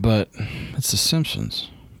 Yeah, but it's The Simpsons.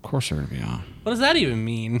 Of course they're going to be on. What does that even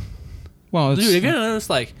mean? Well, it's... Dude, have you noticed,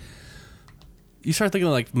 like, you start thinking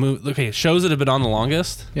of, like, shows that have been on the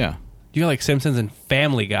longest? Yeah. You got, like, Simpsons and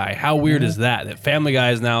Family Guy. How weird is that? That Family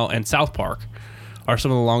Guy is now, and South Park are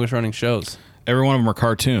some of the longest running shows. Every one of them are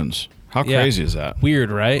cartoons. How crazy is that? Weird,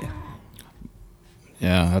 right?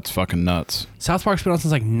 Yeah, that's fucking nuts. South Park's been on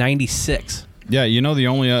since, like, 96. Yeah, you know the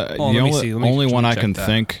only only one I can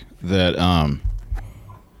think that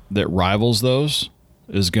that rivals those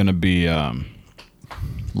is going to be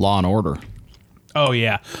Law and Order. Oh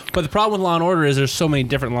yeah, but the problem with Law and Order is there's so many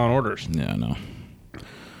different Law and Orders. Yeah, I know.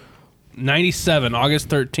 97, August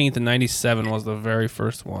 13th, and 97 was the very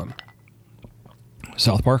first one.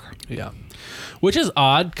 South Park. Yeah, which is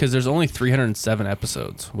odd because there's only 307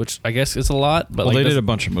 episodes, which I guess is a lot. But Well, they did a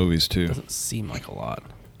bunch of movies too. Doesn't seem like a lot.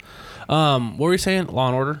 What were you saying? Law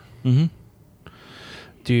and Order? Mm-hmm.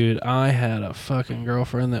 Dude, I had a fucking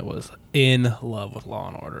girlfriend that was in love with Law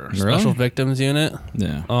and Order. Really? Special Victims Unit.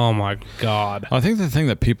 Yeah. Oh my God. I think the thing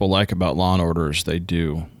that people like about Law and Order is they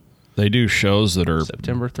do shows that are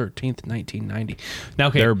September 13th, 1990. Now,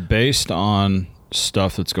 okay. They're based on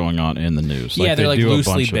stuff that's going on in the news. Yeah, they're like do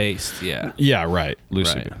loosely based. Yeah. Yeah, right.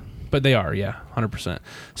 Loosely. Right. But they are, yeah, 100%.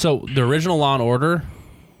 So the original Law and Order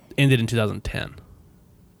ended in 2010.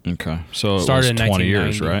 Okay. So it Started was in 20 1990.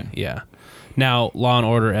 years, right? Yeah. Now, Law and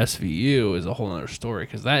Order SVU is a whole other story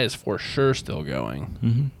because that is for sure still going.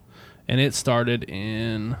 Mm-hmm. And it started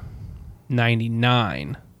in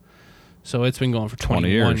 99. So it's been going for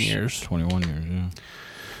 21 years. 21 years, yeah.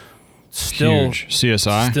 Still. Huge.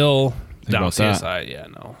 CSI? Still. Think No, about that. CSI, yeah,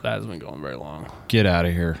 no. That hasn't been going very long. Get out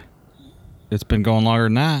of here. It's been going longer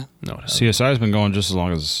than that. No, it hasn't. CSI has been going just as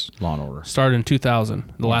long as Law and Order. Started in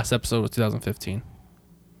 2000. The last episode was 2015.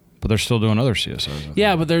 But they're still doing other CSIs. I think.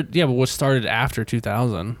 Yeah, but what started after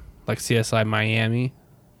 2000? Like CSI Miami?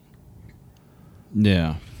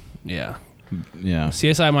 Yeah. Yeah. Yeah.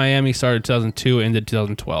 CSI Miami started 2002, ended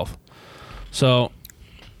 2012. So,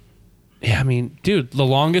 yeah, I mean, dude, the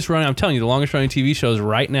longest running TV shows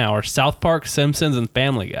right now are South Park, Simpsons, and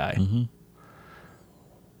Family Guy. Mm-hmm.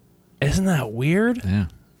 Isn't that weird? Yeah.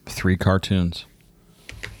 3 cartoons.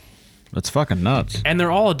 That's fucking nuts. And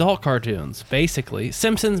they're all adult cartoons, basically.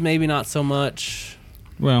 Simpsons, maybe not so much.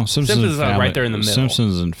 Well, Simpsons is right there in the middle.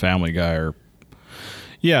 Simpsons and Family Guy are...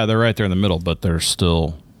 Yeah, they're right there in the middle, but they're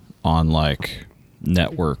still on, like,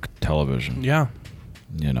 network television. Yeah.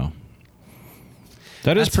 You know?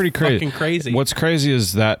 That is pretty crazy. Fucking crazy. What's crazy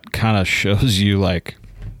is that kind of shows you, like,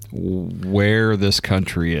 where this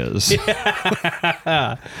country is.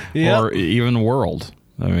 Yeah. Or even world.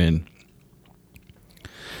 I mean...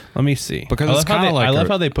 Let me see. Because it's kind of like... I love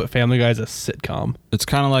how they put Family Guy as a sitcom. It's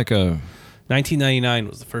kind of like a... 1999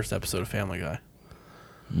 was the first episode of Family Guy.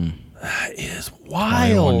 That is 21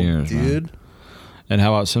 wild, years, dude. man. And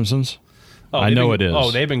how about Simpsons? I know it is.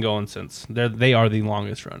 Oh, they've been going since. They are the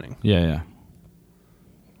longest running. Yeah.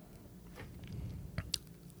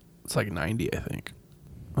 It's like 90, I think.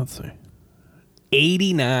 Let's see.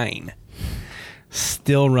 89.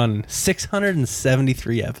 Still running.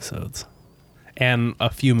 673 episodes. And a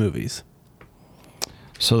few movies.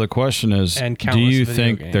 So the question is, And do countless you video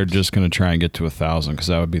think games. they're just going to try and get to 1,000? Because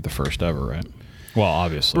that would be the first ever, right? Well,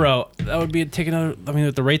 obviously. Bro, that would be taking out. I mean,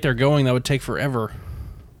 at the rate they're going, that would take forever.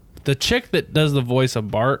 The chick that does the voice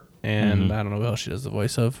of Bart, and I don't know who else she does the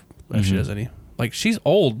voice of, if she does any. Like, she's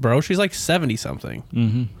old, bro. She's like 70 something.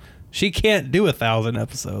 Mm-hmm. She can't do 1,000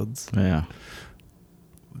 episodes. Yeah.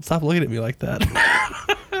 Stop looking at me like that.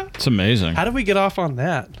 It's amazing. How did we get off on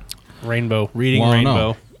that? Rainbow. Reading Well,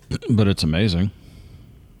 Rainbow. no. But it's amazing.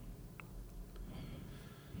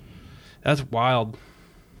 That's wild.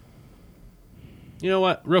 You know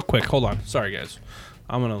what? Real quick, hold on. Sorry, guys.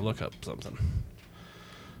 I'm going to look up something.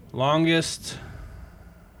 Longest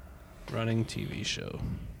running TV show.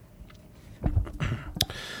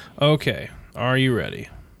 Okay. Are you ready?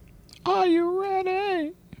 Are you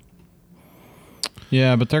ready?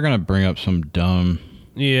 Yeah, but they're going to bring up some dumb...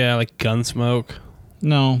 Yeah, like Gunsmoke.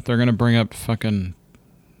 No, they're going to bring up fucking...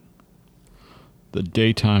 the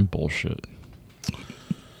daytime bullshit.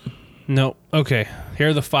 No. Okay. Here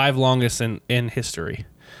are the 5 longest in history.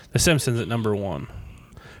 The Simpsons at number 1.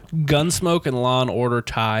 Gunsmoke and Law & Order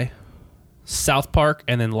tie. South Park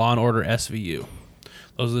and then Law & Order SVU.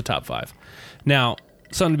 Those are the top 5. Now,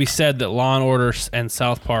 something to be said that Law & Order and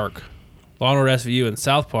South Park, Law & Order SVU and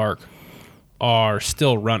South Park are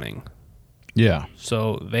still running. Yeah.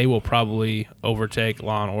 So they will probably overtake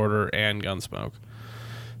Law & Order and Gunsmoke.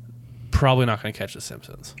 Probably not going to catch The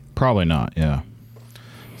Simpsons. Probably not, yeah.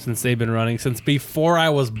 Since they've been running since before I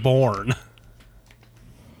was born.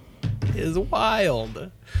 It is wild. All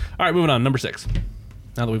right, moving on. Number 6.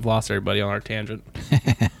 Now that we've lost everybody on our tangent.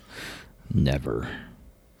 Never.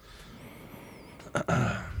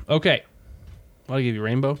 Okay. I'll give you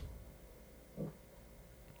Rainbow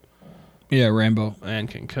Yeah, Rainbow. and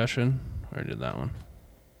Concussion. I already did that one.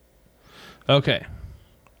 Okay.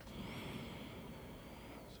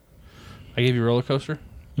 I gave you Roller Coaster.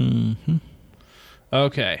 Mm-hmm.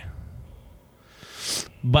 Okay.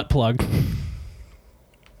 Butt plug.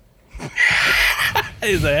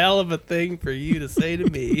 Is a hell of a thing for you to say to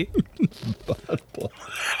me. Butt plug.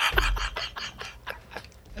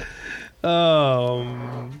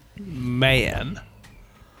 Oh, man.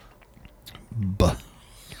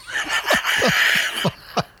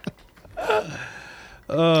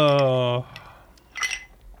 Oh.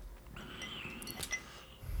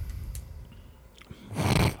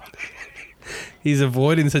 He's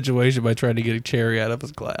avoiding the situation by trying to get a cherry out of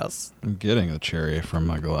his glass. I'm getting a cherry from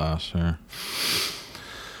my glass here.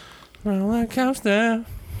 Roller coaster.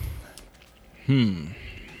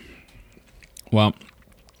 Well,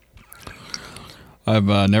 I've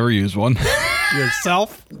never used one.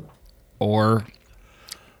 Yourself? Or...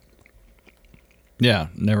 yeah,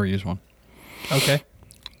 never used one. Okay.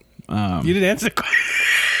 You didn't answer the question.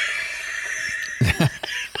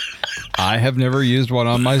 I have never used one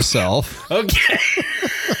on myself. Okay.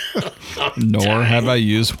 Nor have I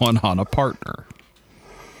used one on a partner.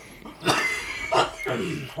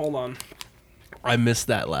 Hold on. I missed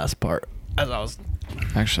that last part. As I was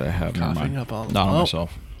Actually, I have. Never coughing mind. up all. Not on Oh.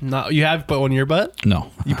 myself. No, you have put one in your butt?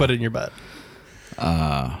 No. You put it in your butt.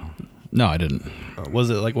 No, I didn't. Was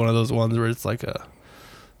it like one of those ones where it's like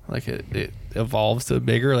it evolves to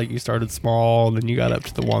bigger? Like you started small and then you got up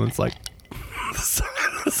to the one that's like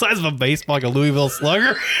the size of a baseball, like a Louisville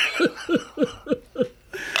Slugger?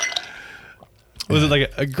 Was it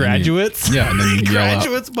like a graduate's? Yeah, and then you yell out.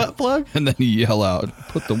 Graduate's butt plug? And then you yell out,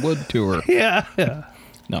 put the wood to her. Yeah, yeah.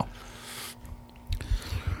 No.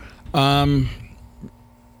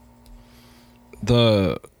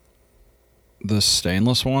 The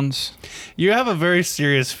stainless ones. You have a very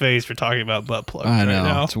serious face for talking about butt plugs I right know.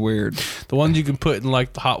 now. It's weird. The ones you can put in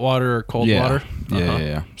like the hot water or cold water.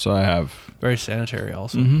 Yeah. So I have Very sanitary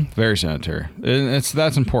also. very sanitary. And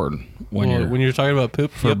that's important when When you're talking about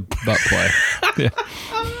poop, for yep. butt play. Yeah.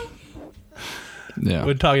 Yeah.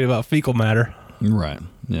 When talking about fecal matter, Right.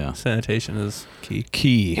 Yeah. sanitation is key.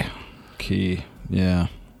 Key. Yeah.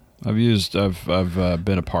 I've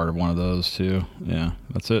been a part of one of those too. Yeah.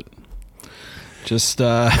 That's it. Just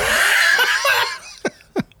I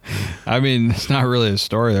mean, it's not really a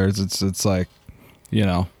story there. It's like, you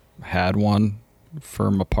know, had one for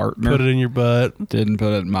my partner. Put it in your butt. Didn't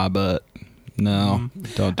put it in my butt. No.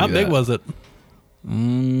 Don't do How that. big was it?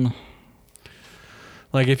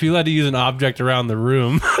 Like if you had to use an object around the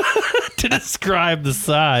room to describe the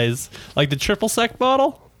size, like the triple sec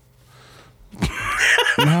bottle.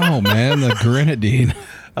 No, man, the grenadine.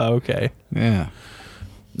 Oh, okay. Yeah.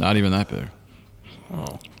 Not even that big.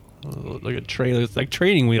 Oh, like a trailer. It's like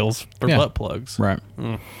training wheels for butt plugs. Right.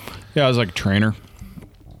 Yeah, I was like a trainer.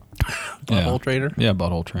 Butthole trainer? Yeah,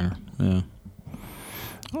 butthole trainer. Yeah.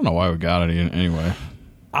 I don't know why we got it anyway.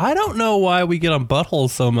 I don't know why we get on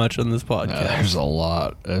buttholes so much on this podcast. There's a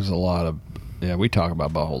lot. There's a lot of... Yeah, we talk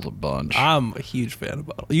about buttholes a bunch. I'm a huge fan of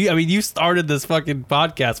butthole. You started this fucking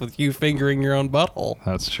podcast with you fingering your own butthole.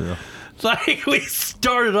 That's true. It's like we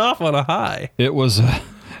started off on a high. It was a...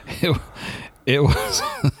 It was...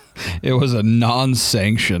 It was a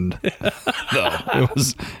non-sanctioned... No, it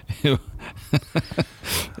was...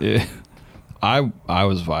 I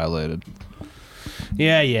was violated.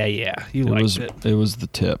 Yeah. You liked it. It was the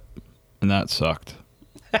tip, and that sucked.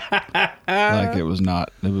 Like it was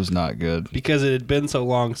not good. Because it had been so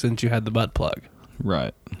long since you had the butt plug.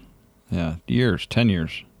 Right. Yeah. 10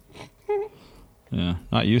 years. Yeah.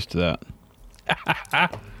 Not used to that.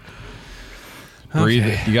 Breathe.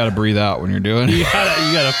 Okay. You got to breathe out when you're doing it. You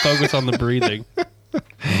gotta focus on the breathing.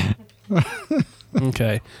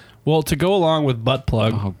 Okay. Well, to go along with butt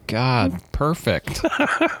plug. Oh God. Perfect.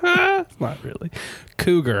 Not really.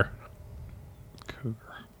 Cougar.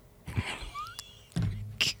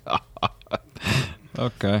 God.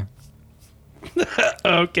 Okay.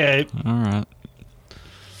 Okay. All right.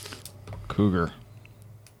 Cougar.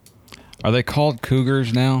 Are they called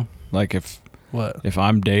cougars now? Like What? if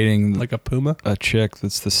I'm dating Like a puma? a chick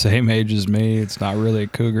that's the same age as me, it's not really a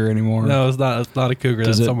cougar anymore. No, it's not. It's not a cougar.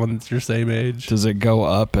 Does That's it- someone that's your same age. Does it go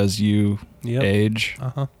up as you Yep. age?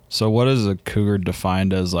 Uh-huh. So what is a cougar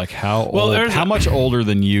defined as? Like how Well, old? there's How a- much older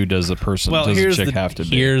than you does a person? Well, does a here's chick the have to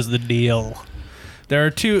be? here's the deal. There are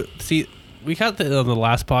two. See, we got on the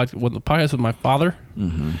last podcast with my father,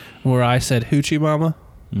 where I said hoochie mama,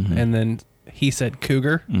 and then he said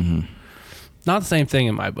cougar. Not the same thing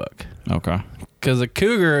in my book, Okay. because a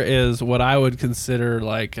cougar is what I would consider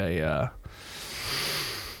like a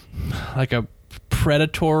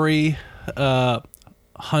predatory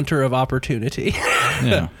hunter of opportunity,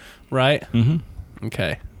 Yeah. right? Mm-hmm.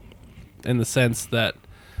 Okay. In the sense that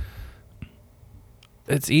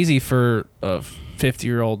it's easy for a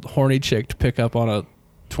 50-year-old horny chick to pick up on a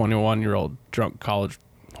 21-year-old drunk college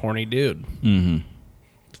horny dude. Mm-hmm.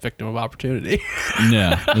 Victim of opportunity.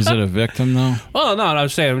 Yeah. Is it a victim though? Well, no, I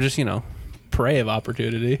was saying I'm just, prey of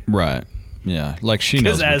opportunity. Right. Yeah. Like she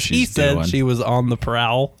knows Because what as she's he said, doing. she was on the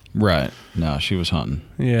prowl. Right. No, she was hunting.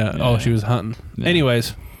 Yeah. Oh, Yeah. she was hunting. Yeah.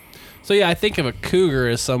 Anyways, so yeah, I think of a cougar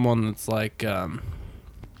as someone that's like,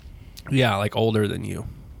 like older than you.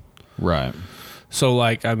 Right. So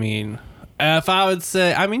like, I mean, if I would say,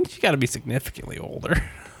 you got to be significantly older.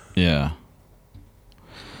 Yeah.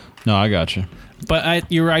 No, I got you.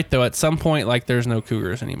 But you're right though. At some point, like, there's no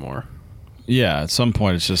cougars anymore. Yeah. At some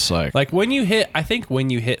point, it's just like When you hit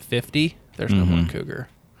 50, there's no more cougar.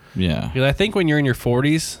 yeah. Because I think when you're in your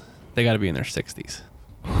 40s, they got to be in their 60s.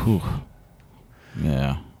 Whew.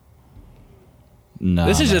 Yeah. No.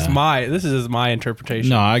 This is just my interpretation.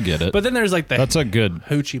 No, I get it. But then there's like the That's a good.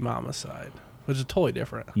 hoochie mama side, which is totally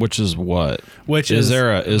different. Which is what? Which Is is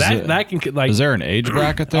there a- is that it- that can like Is there an age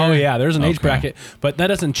bracket there? Oh yeah, there's an age Okay. bracket, but that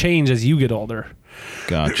doesn't change as you get older.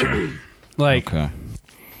 Gotcha. Like Okay.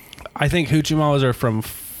 I think hoochie mamas are from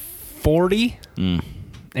 40 and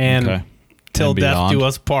Okay. till And death beyond. do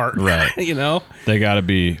us part. Right. You know? They got to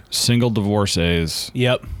be single divorcees.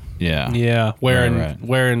 Yep. Yeah. Yeah. Wearing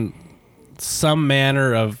Right. some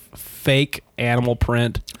manner of fake animal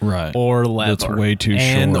print. Right. Or leather. That's way too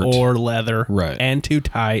and short. or leather. Right. And too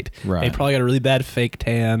tight. Right. They probably got a really bad fake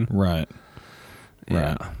tan. Right.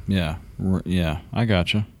 Yeah. Right. Yeah. Yeah. I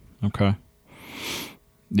gotcha. Okay.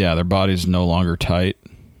 Yeah, their body's no longer tight,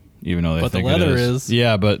 even though they But the think leather it is.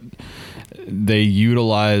 Yeah, but they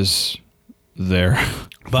utilize their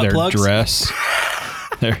Butt their plugs? dress.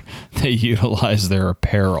 They utilize their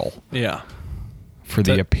apparel Yeah. for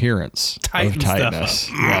the To appearance tighten of stuff tightness.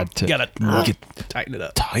 up. Yeah, to Gotta get tighten it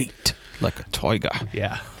up. tight like a tiger.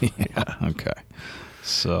 Yeah. Yeah. Okay.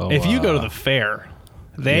 So If you go to the fair,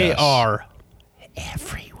 they yes. are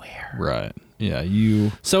everywhere. right, yeah,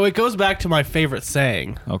 you So it goes back to my favorite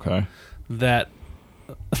saying okay? that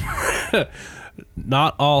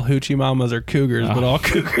not all hoochie mamas are cougars, but all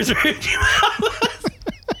cougars are hoochie mamas.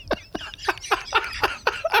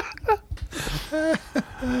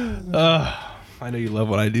 I know you love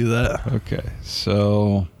when I do that. Okay,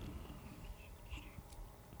 so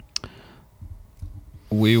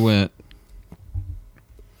we went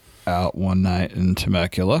out one night in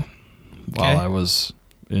Temecula while Okay. I was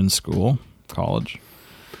in school, college.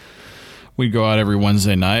 We'd go out every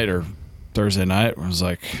Wednesday night or Thursday night. It was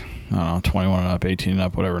like, I don't know, 21 and up, 18 and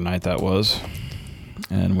up, whatever night that was.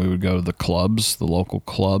 And we would go to the clubs, the local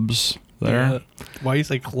clubs there. Yeah. Why you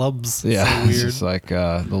say clubs? Yeah, So it's weird. just like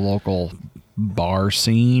the local bar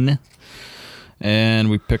scene.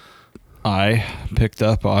 And I picked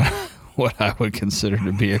up on what I would consider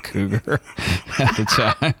to be a cougar at the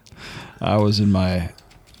time. I was in my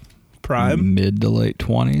Prime. mid to late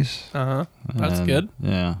 20s. That's And, good.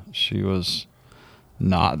 Yeah, she was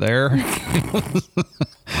not there.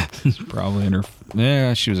 She's probably in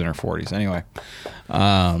her, she was in her 40s anyway.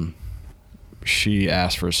 She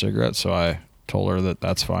asked for a cigarette, so I told her that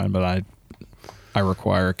that's fine, but I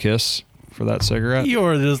require a kiss for that cigarette.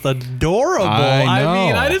 You're just adorable. I know.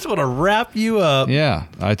 mean, I just want to wrap you up. Yeah,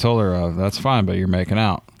 I told her that's fine, but you're making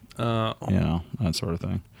out. Oh. You know, that sort of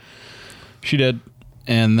thing. She did.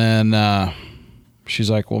 And then she's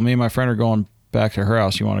like, well, me and my friend are going back to her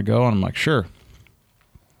house. You want to go? And I'm like, sure.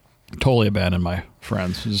 Totally abandoned my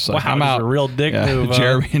friends. Just like, Wow, I'm just out. a real dick move, huh?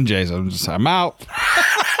 Jeremy and Jason. I'm out.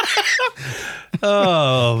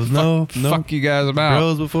 Oh, no. Fuck you guys, I'm out.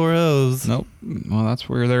 Bros before hoes. Nope. Well, that's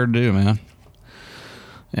what you're there to do, man.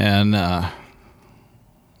 And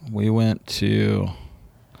we went to,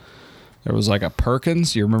 there was like a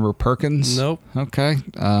Perkins. You remember Perkins? Nope. Okay.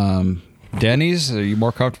 Denny's. Are you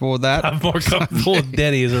more comfortable with that? I'm more comfortable with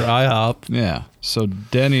Denny's or IHOP. Yeah. So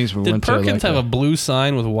Denny's, we Did went Perkins to like have a blue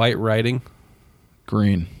sign with white writing?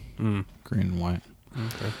 green. Mm. Green and white.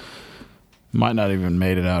 Okay. Might not even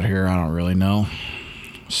made it out here. I don't really know.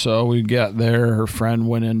 So we got there. Her friend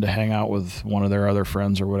went in to hang out with one of their other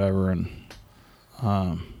friends or whatever, and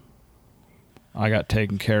I got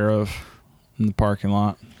taken care of in the parking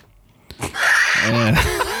lot. And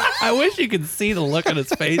I wish you could see the look on his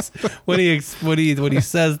face when he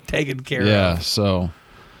says taken care yeah, of. so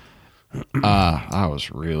I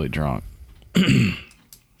was really drunk.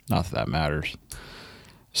 Not that matters.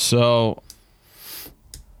 So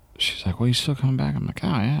she's like, well, you still coming back? I'm like, oh,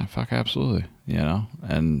 yeah, fuck, absolutely. You know?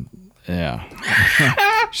 And, yeah.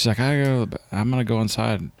 She's like, I'm going to go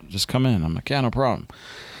inside. Just come in. I'm like, yeah, no problem.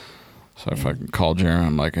 So I fucking called Jeremy.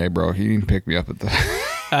 I'm like, hey, bro, you can pick me up at the...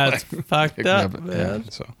 That's fucked pick me up, at- man. yeah,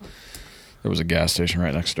 so there was a gas station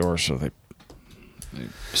right next door, so they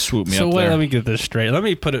swooped me So up wait, there. let me get this straight. Let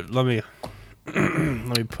me put it in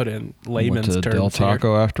layman's Went to terms Del here.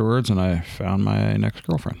 Taco afterwards, and I found my next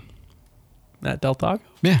girlfriend. At Del Taco?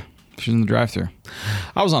 Yeah, she's in the drive-thru.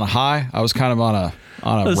 I was on a high. I was kind of on a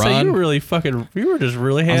So run. you were really you were just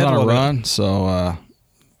really I was handling on a it. run, so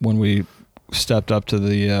when we stepped up to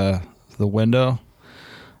the window,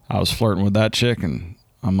 I was flirting with that chick, and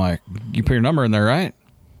I'm like, "You put your number in there, right?"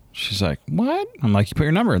 She's like, "What?" I'm like, "You put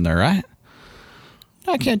your number in there, right?"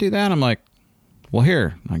 "I can't do that." I'm like, "Well,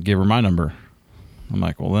 here." I give her my number. I'm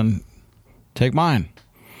like, "Well, then take mine."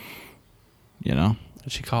 You know?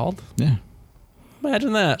 And she called? Yeah.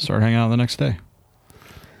 Imagine that. Started hanging out the next day.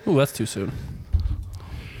 Ooh, that's too soon.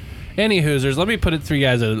 Any Hoosers, let me put it through you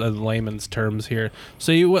guys in layman's terms here.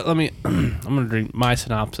 So let me, I'm going to read my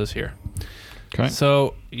synopsis here. Okay.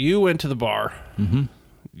 So you went to the bar. Mm-hmm.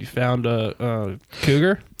 You found a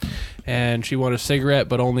cougar, and she wanted a cigarette,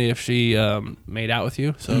 but only if she made out with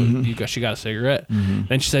you. So she got a cigarette. Mm-hmm.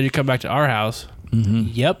 Then she said, you come back to our house. Mm-hmm.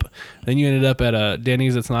 Yep. Then you ended up at a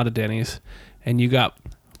Denny's that's not a Denny's, and you got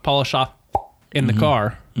polished off in the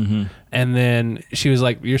car. Mm-hmm. And then she was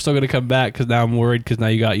like, you're still going to come back because now I'm worried because now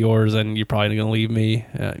you got yours and you're probably going to leave me.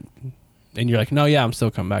 And you're like, no, yeah, I'm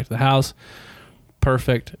still coming back to the house.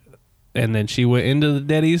 Perfect. And then she went into the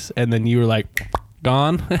Denny's, and then you were like,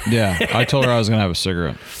 gone. Yeah. I told her I was going to have a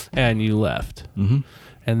cigarette. And you left. Mm-hmm.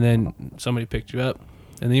 And then somebody picked you up.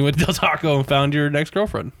 And then you went to Del Taco and found your next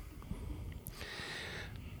girlfriend.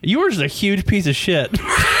 You were just a huge piece of shit.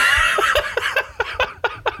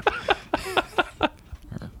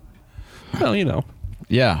 Well, you know.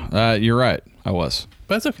 Yeah. You're right. I was.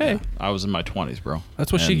 But it's okay. I was in my 20s, bro.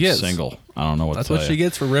 That's what she And gets. Single. I don't know what That's to what tell she you.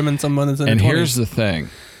 gets for rimming someone that's in And their 20s. here's the thing.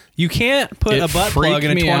 You can't put It a butt plug freaked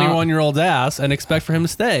in a me out. 21-year-old's ass and expect for him to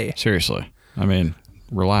stay. Seriously. I mean,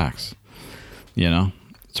 relax. You know?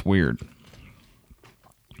 It's weird.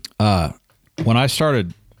 When I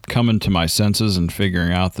started coming to my senses and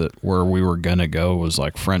figuring out that where we were going to go was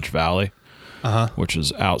like French Valley, which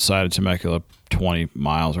is outside of Temecula, 20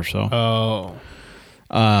 miles or so. Oh.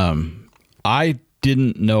 I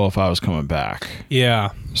didn't know if I was coming back.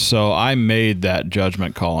 Yeah. So I made that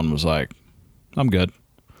judgment call and was like, I'm good.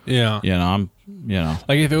 Yeah. You know,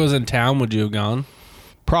 Like if it was in town, would you have gone?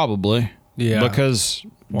 probably. Yeah. Because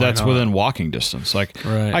that's not? within walking distance. Like,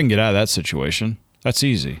 Right. I can get out of that situation. That's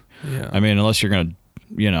easy. Yeah. I mean, unless you're going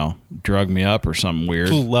to, drug me up or something weird.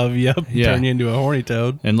 Love you up, Yeah. turn you into a horny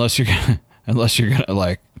toad. Unless you're going to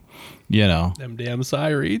like you know. Them damn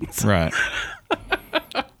sirens. Right.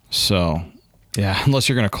 So, yeah, unless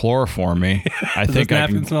you're going to chloroform me, I think I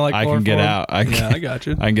can, smell like I can get out. I got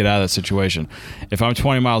you. I can get out of that situation. If I'm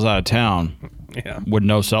 20 miles out of town with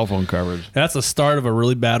no cell phone coverage. That's the start of a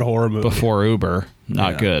really bad horror movie. Before Uber,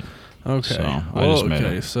 not good. Okay. So, I just made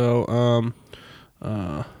it. So,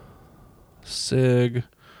 SIG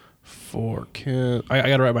for kiss. I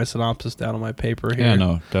got to write my synopsis down on my paper here. Yeah,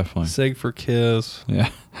 no, definitely. SIG for kiss. Yeah.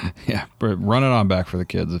 Yeah. But run it on back for the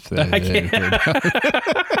kids if they.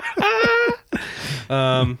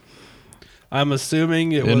 I'm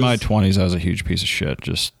assuming it was. In my 20s, I was a huge piece of shit.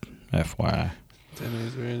 Just FYI.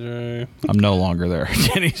 Denny's BJ. I'm no longer there.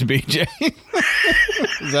 Denny's BJ.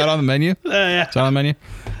 Is that on the menu? Yeah. Is that on the menu?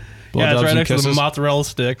 Yeah, it's Blowjobs right and next to the kisses? mozzarella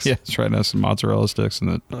sticks. Yeah, it's right next to the mozzarella sticks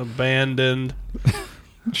and the Abandoned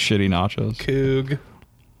shitty nachos. Coog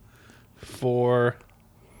for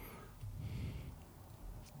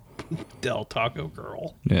Del Taco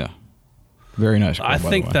Girl. Yeah. Very nice girl, I by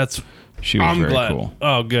think the way. that's. She was I'm very glad. cool.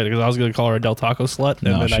 Oh, good, because I was going to call her a Del Taco slut. And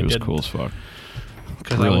No, then she I was didn't, cool as fuck.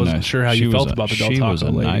 because Really I wasn't nice. sure how She you was felt a- about the Del she Taco was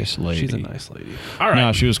a lady. nice lady. She's a nice lady. All right.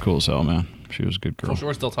 No, she was cool as hell, man. She was a good girl. For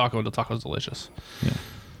sure, it's Del Taco, and Del Taco's delicious. Yeah.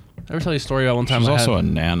 Ever tell you a story about one She time was I also had a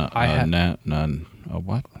nana. I had- A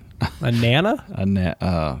what? a nana?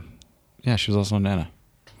 Yeah, she was also a nana.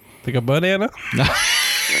 Like a banana?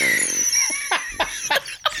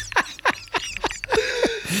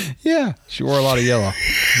 Yeah. She wore a lot of yellow.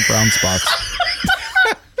 Brown spots.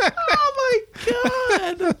 Oh my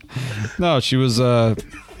god! No, she was, they're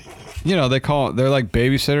like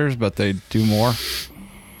babysitters, but they do more.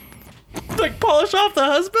 Like polish off the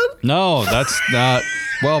husband? No, that's not,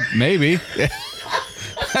 well, maybe.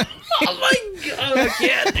 Oh my god! I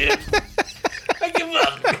can't, dude. I give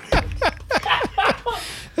up.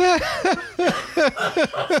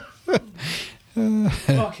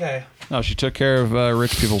 Okay. No, she took care of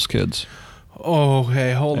rich people's kids. Oh,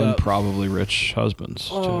 okay. Hold And up. probably rich husbands.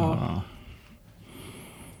 Too. Oh.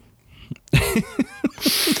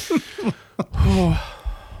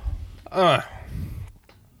 I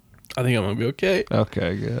think I'm gonna be okay.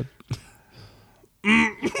 Okay, good.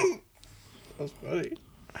 That's funny.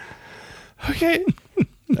 Okay.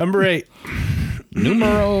 Number 8.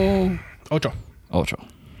 Numero Ocho. ocho.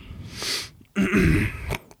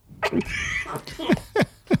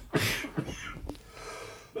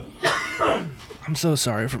 I'm so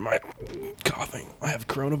sorry for my coughing. I have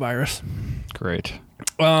coronavirus. Great.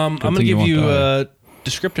 I'm gonna thing you give won't you die. a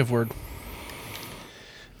descriptive word.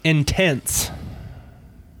 Intense.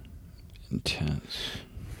 Intense.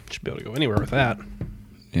 Should be able to go anywhere with that.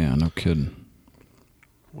 Yeah, no kidding.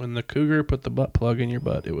 When the cougar put the butt plug in your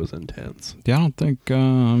butt, it was intense. Yeah, I don't think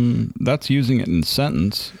that's using it in a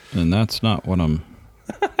sentence, and that's not what I'm.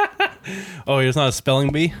 Oh, it's not a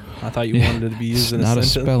spelling bee? I thought you wanted it to be used It's in a not a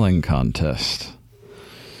sentence. spelling contest.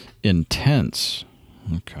 Intense.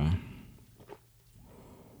 Okay.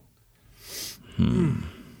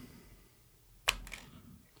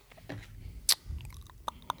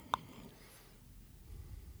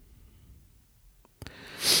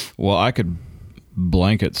 Well, I could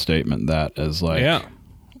blanket statement that as like Yeah.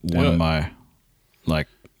 one Do of it. my, like,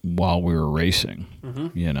 while we were racing,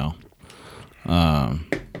 you know.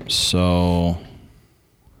 So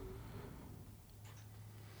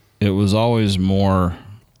it was always more,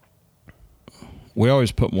 we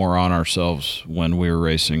always put more on ourselves when we were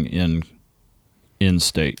racing in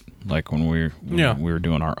state, like when we were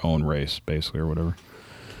doing our own race basically or whatever.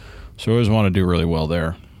 So we always want to do really well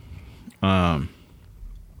there.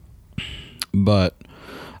 But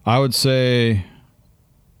I would say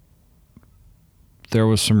there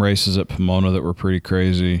was some races at Pomona that were pretty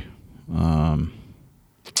crazy.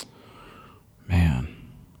 Man,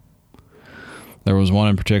 there was one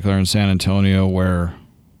in particular in San Antonio where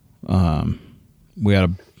we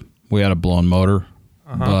had a blown motor,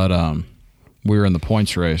 but we were in the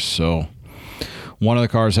points race. So one of the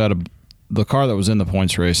cars the car that was in the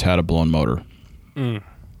points race had a blown motor.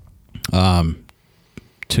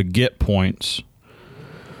 To get points,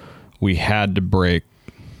 we had to break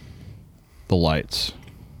the lights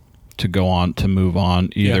to move on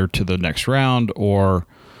either to the next round or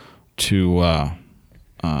to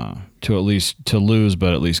at least to lose,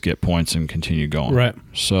 but at least get points and continue going. Right.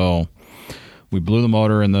 So we blew the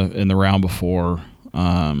motor in the round before.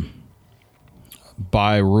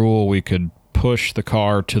 By rule, we could push the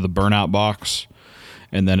car to the burnout box,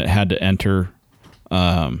 and then it had to enter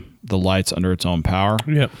the lights under its own power.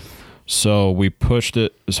 Yep. So we pushed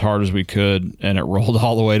it as hard as we could, and it rolled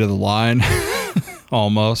all the way to the line,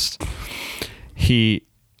 almost. He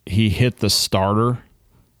hit the starter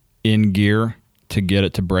in gear to get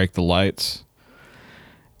it to break the lights,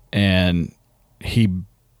 and he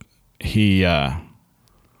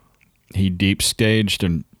deep staged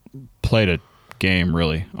and played a game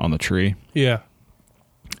really on the tree. Yeah.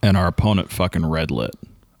 And our opponent fucking red lit.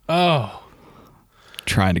 Oh.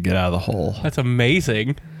 Trying to get out of the hole. That's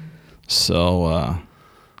amazing. So,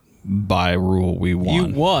 by rule, we won. You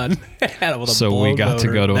won. So we got to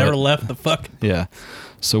go to Never left the fuck. Yeah.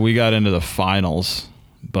 So we got into the finals,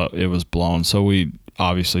 but it was blown. So we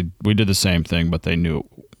did the same thing, but they knew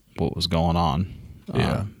what was going on.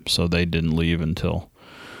 Yeah. So they didn't leave until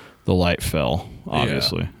the light fell,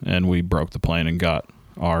 obviously. Yeah. And we broke the plane and got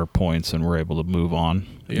our points and were able to move on.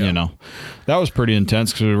 Yeah. You know, that was pretty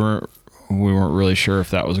intense because we weren't really sure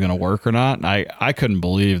if that was going to work or not. I couldn't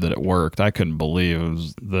believe that it worked. I couldn't believe it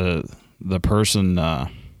was the person,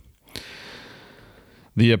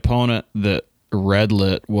 the opponent that red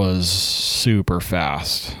lit was super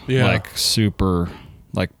fast. Yeah. Like super,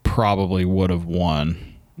 like probably would have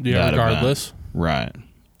won. Yeah, regardless. Event. Right.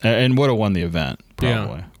 And would have won the event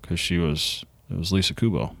probably because it was Lisa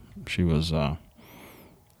Kubo. She was,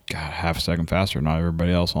 half a second faster than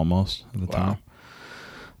everybody else almost at the time.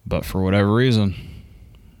 But for whatever reason,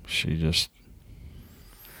 she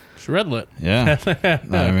red lit. Yeah.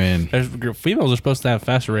 I mean, females are supposed to have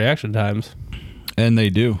faster reaction times. And they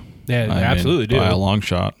do. Yeah, they absolutely do. By a long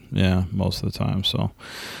shot. Yeah, most of the time. So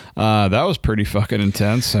that was pretty fucking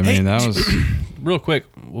intense. I mean, that was... Real quick,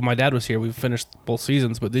 when my dad was here, we finished both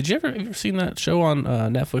seasons, but did you ever seen that show on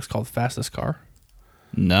Netflix called Fastest Car?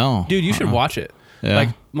 No. Dude, you should watch it. Yeah. Like,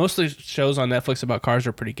 most of the shows on Netflix about cars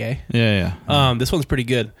are pretty gay. Yeah. This one's pretty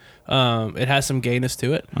good. It has some gayness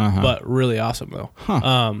to it, but really awesome, though.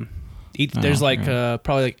 Huh. There's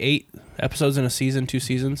probably like 8 episodes in a season, 2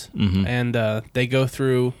 seasons, and they go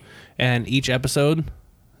through, and each episode,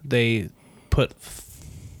 they put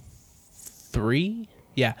 3...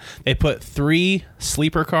 Yeah, they put 3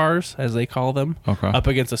 sleeper cars, as they call them, up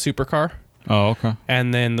against a supercar. Oh, okay.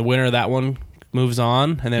 And then the winner of that one moves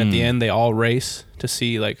on, and then at the end they all race to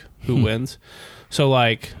see like who wins. So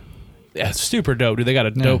like, yeah, it's super dope, dude. They got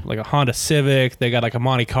a dope like a Honda Civic. They got like a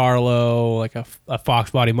Monte Carlo, like a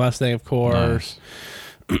Fox Body Mustang, of course.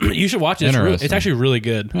 Nice. You should watch it. It's actually really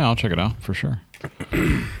good. Yeah, I'll check it out for sure.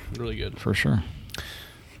 Really good for sure.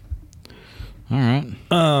 All right.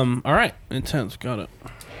 All right. Intense. Got it.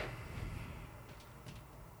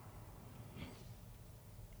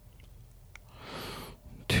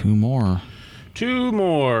 Two more.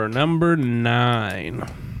 Number 9.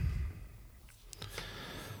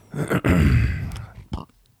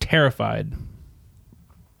 Terrified.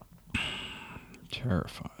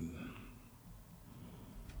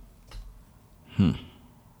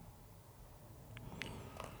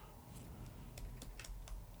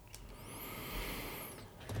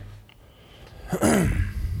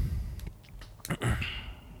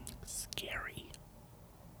 Scary.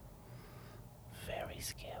 Very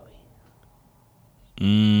scary.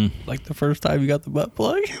 Like the first time you got the butt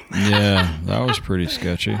plug? Yeah, that was pretty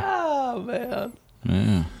sketchy. Oh, man.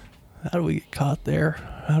 Yeah. How did we get caught there?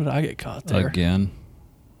 How did I get caught there? Again.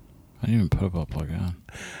 I didn't even put a butt plug on.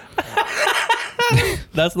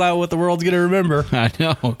 That's not what the world's going to remember. I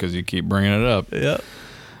know, because you keep bringing it up. Yep.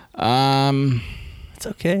 It's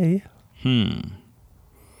okay.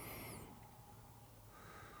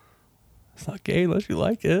 It's not gay unless you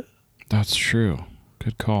like it. That's true.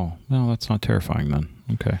 Good call. No, that's not terrifying then.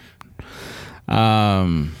 Okay.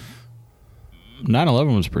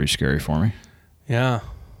 9/11 was pretty scary for me. Yeah.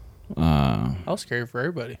 That was scary for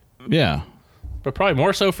everybody. Yeah. But probably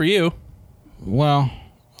more so for you. Well,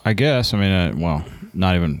 I guess. I mean,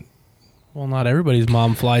 not even. Well, not everybody's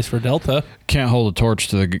mom flies for Delta. Can't hold a torch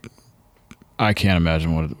to the... I can't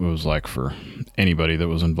imagine what it was like for anybody that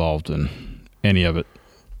was involved in any of it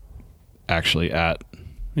actually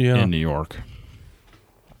in New York.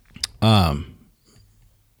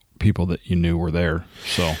 People that you knew were there.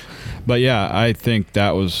 So, but yeah, I think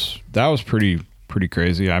that was pretty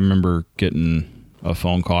crazy. I remember getting a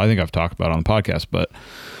phone call. I think I've talked about it on the podcast, but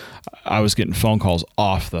I was getting phone calls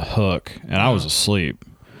off the hook and I was asleep.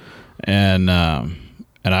 And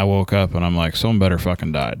I woke up and I'm like, someone better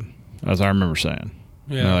fucking died. As I remember saying.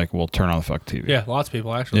 Yeah. And they're like, well, turn on the fuck TV. Yeah, lots of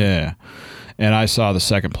people actually. Yeah. And I saw the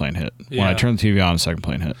second plane hit. Yeah. When I turned the TV on, the second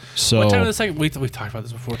plane hit. So what time did the second... We talked about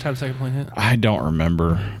this before. What time did the second plane hit? I don't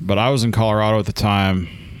remember. But I was in Colorado at the time,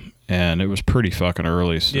 and it was pretty fucking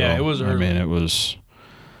early. So, yeah, it was early. I mean, it was...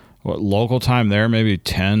 What, local time there? Maybe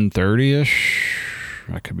 10:30-ish?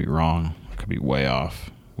 I could be wrong. I could be way off.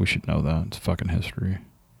 We should know that. It's fucking history.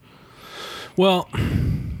 Well,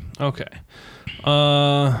 okay.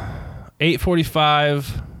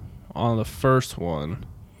 8:45 on the first one.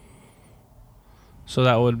 So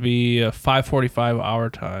that would be a 5:45 our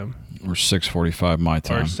time. Or 6:45 my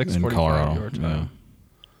time. Or 6:45 in Colorado. your time.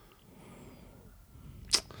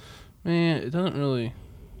 Man, it doesn't really...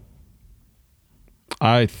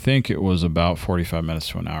 I think it was about 45 minutes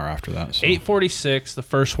to an hour after that. So. 8:46 the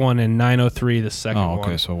first one and 9:03 the second one. Oh,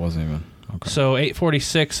 okay, so it wasn't even. Okay. So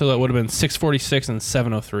 8:46, so that would have been 6:46 and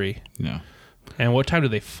 7:03. Yeah. And what time did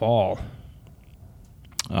they fall?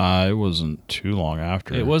 It wasn't too long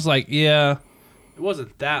after. It was like, yeah, it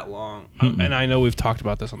wasn't that long. And I know we've talked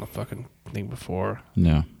about this on the fucking thing before.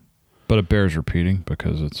 Yeah. But it bears repeating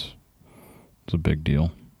because it's a big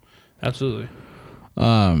deal. Absolutely.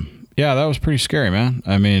 Yeah, that was pretty scary, man.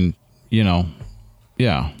 I mean,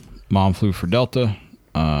 yeah. Mom flew for Delta.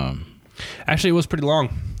 Actually, it was pretty long.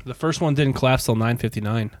 The first one didn't collapse till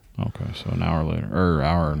 9:59. Okay, so an hour later, or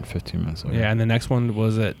hour and 15 minutes later. Yeah, and the next one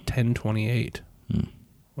was at 10:28,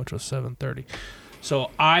 which was 7:30. So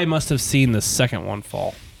I must have seen the second one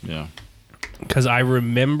fall. Yeah. Because I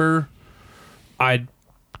remember I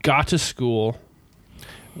got to school.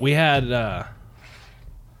 We had...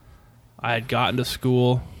 I had gotten to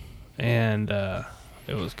school, and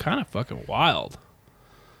it was kind of fucking wild.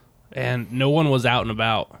 And no one was out and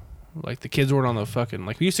about. Like, the kids weren't on the fucking...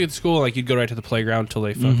 Like, we used to get to school, like, you'd go right to the playground till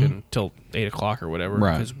they fucking... Till 8 o'clock or whatever.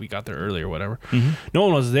 Right. Because we got there early or whatever. No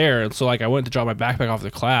one was there, and so, like, I went to drop my backpack off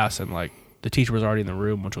the class, and, like, the teacher was already in the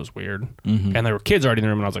room, which was weird. And there were kids already in the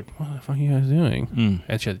room, and I was like, what the fuck are you guys doing?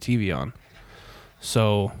 And she had the TV on.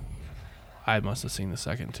 So, I must have seen the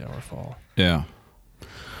second tower fall. Yeah.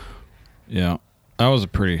 Yeah, that was a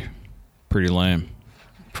pretty lame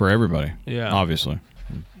for everybody. Yeah, obviously,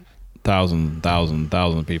 thousand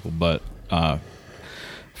of people. But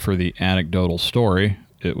for the anecdotal story,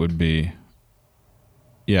 it would be,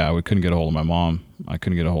 yeah, we couldn't get a hold of my mom. I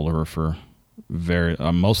couldn't get a hold of her for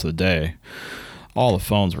most of the day. All the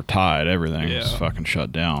phones were tied. Everything was fucking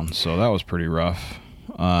shut down. So that was pretty rough.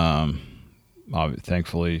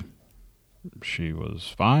 Thankfully, she was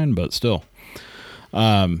fine, but still.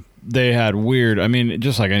 They had weird, I mean,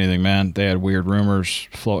 just like anything, man, they had weird rumors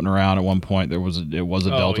floating around. At one point, it was a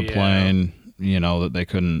Delta plane, that they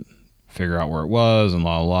couldn't figure out where it was, and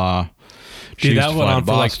la. Dude, that went on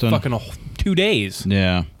for like fucking 2 days.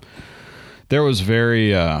 Yeah. There was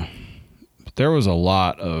there was a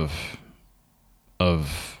lot of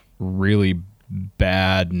really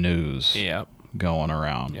bad news going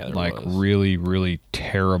around. Yeah, like was. Really, really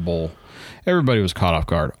terrible. Everybody was caught off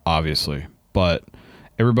guard, obviously, but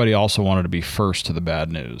everybody also wanted to be first to the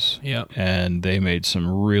bad news. Yeah. And they made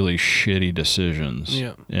some really shitty decisions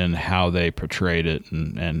in how they portrayed it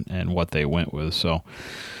and what they went with. So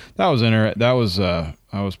that was that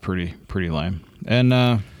was pretty lame. And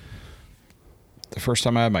the first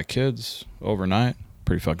time I had my kids overnight,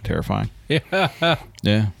 pretty fucking terrifying. Yeah.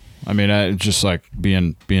 Yeah. I mean, it's just like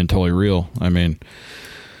being totally real. I mean,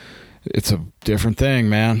 it's a different thing,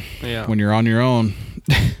 man. Yeah. When you're on your own.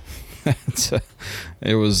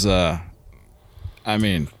 It was, I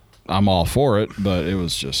mean, I'm all for it, but it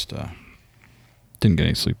was just, didn't get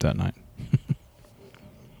any sleep that night.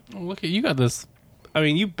 Look at you got this. I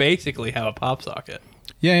mean, you basically have a pop socket.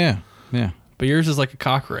 Yeah. But yours is like a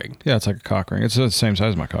cock ring. Yeah, it's like a cock ring. It's the same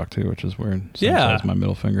size as my cock, too, which is weird. Same size as my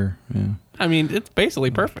middle finger. Yeah. I mean, it's basically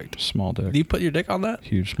perfect. Small dick. Do you put your dick on that?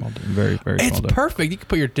 Huge, small dick. Very, very small dick. It's perfect. You can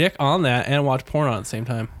put your dick on that and watch porn on at the same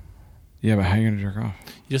time. Yeah, but how are you going to jerk off?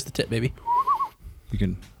 Just the tip, baby. You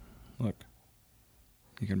can, look,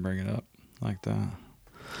 you can bring it up like that.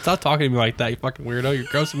 Stop talking to me like that, you fucking weirdo. You're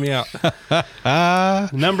grossing me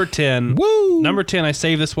out. Number 10. Woo! Number 10, I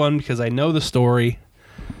saved this one because I know the story.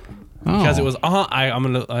 Because it was on,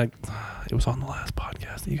 it was on the last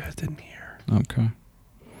podcast that you guys didn't hear. Okay.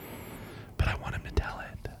 But I want him to tell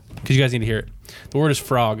it. Because you guys need to hear it. The word is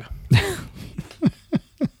frog.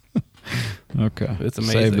 Okay. It's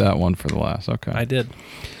amazing. Save that one for the last. Okay. I did.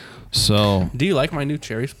 So. Do you like my new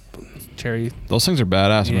cherry? Those things are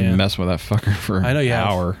badass. I've been messing with that fucker for an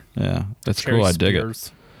hour. Yeah. That's cool. I dig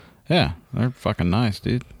it. Yeah. They're fucking nice,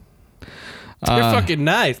 dude. They're fucking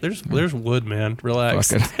nice. There's wood, man.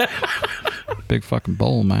 Relax. Big fucking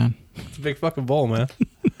bowl, man. It's a big fucking bowl, man.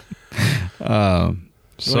 You want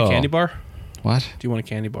a candy bar? What? Do you want a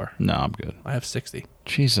candy bar? No, I'm good. I have 60.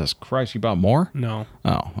 Jesus Christ, you bought more? No.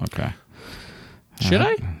 Oh, okay. Should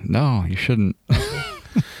I? No, you shouldn't.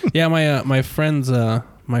 Yeah, my friend's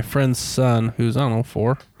son, who's, I don't know,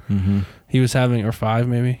 4. Mm-hmm. He was having, or 5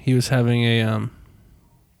 maybe. He was having a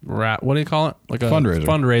what do you call it? Like a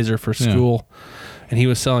fundraiser for school. And he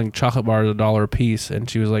was selling chocolate bars $1 a piece. And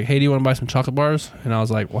she was like, "Hey, do you want to buy some chocolate bars?" And I was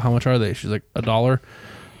like, "Well, how much are they?" She's like, $1. And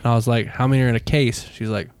I was like, "How many are in a case?" She's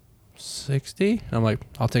like, $60. I'm like,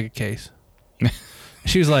 I'll take a case.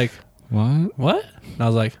 She was like, What? And I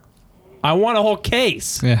was like, I want a whole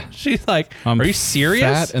case. Yeah. She's like, I'm are you serious?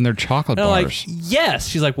 Fat and they're chocolate And I'm bars. like, yes.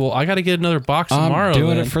 She's like, well, I got to get another box tomorrow. I'm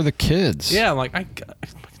doing then. it for the kids. Yeah, I'm like,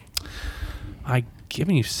 I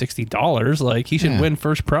giving you $60. Like, he should Yeah. win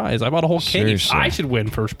first prize. I bought a whole case. Seriously. I should win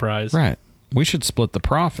first prize. Right. We should split the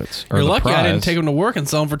profits. Or You're the lucky I didn't prize. take them to work and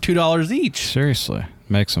sell them for $2 each. Seriously.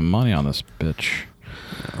 Make some money on this bitch.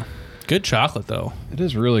 Good chocolate, though. It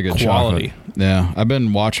is really good Quality. chocolate. Yeah. I've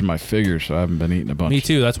been watching my figures, so I haven't been eating a bunch. Me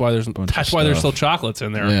too. That's why there's of there's still stuff. chocolates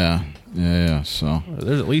in there. Yeah. So,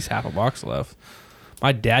 There's at least half a box left.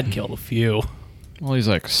 My dad killed a few. well, he's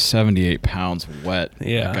like 78 pounds wet.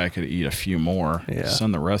 Yeah. That guy could eat a few more. Yeah.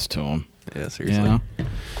 Send the rest to him. Yeah, You seriously. know?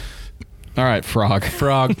 All right, Frog.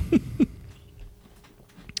 Frog.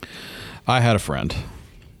 I had a friend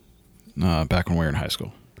back when we were in high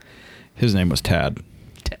school. His name was Tad.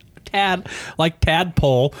 Tad, like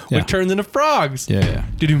tadpole, Yeah. which turns into frogs. Yeah.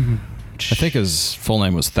 Doo-doom. I think his full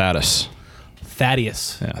name was Thaddeus.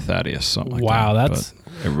 Thaddeus. Yeah, Thaddeus, something like Wow, that. that's-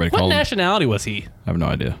 But everybody What called him. nationality was he? I have no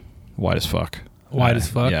idea. White as fuck. White as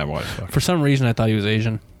fuck? Yeah, white as fuck. For some reason, I thought he was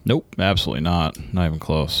Asian. Nope, absolutely not. Not even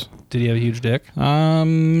close. Did he have a huge dick?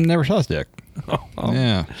 Never saw his dick. Oh.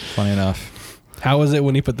 Yeah, funny enough. How was it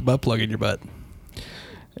when he put the butt plug in your butt?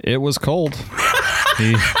 It was cold.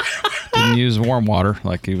 He didn't use warm water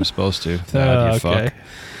like he was supposed to. Thad, you fuck.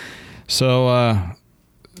 So,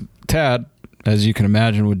 Tad, as you can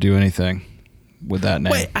imagine, would do anything with that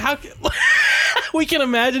name. Wait, how? We can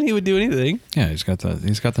imagine he would do anything. Yeah, he's got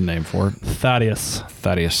the name for it. Thaddeus.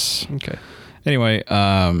 Thaddeus. Okay. Anyway,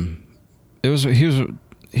 he was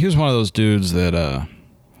one of those dudes that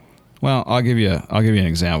well, I'll give you an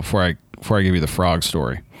example before I give you the frog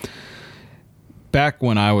story. Back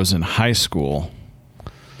when I was in high school,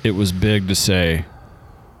 it was big to say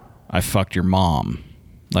I fucked your mom.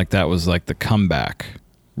 Like that was like the comeback,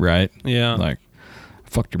 right? Yeah. Like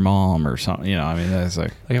fucked your mom or something, you know. I mean, that's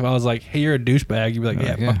like if I was like, "Hey, you're a douchebag," you'd be like,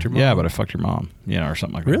 "Yeah, fucked your mom." Yeah, but I fucked your mom, you know, or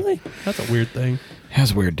something like that. Really? That's a weird thing.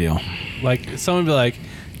 That's a weird deal. Like someone would be like,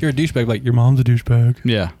 "You're a douchebag," like your mom's a douchebag.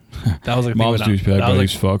 Yeah. That was like Mom's douchebag, that but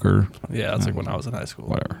was he's like, fucker. yeah, that's like when I was in high school.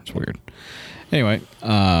 Whatever. It's weird. Anyway,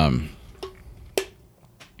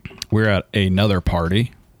 we're at another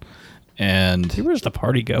party, and You were just a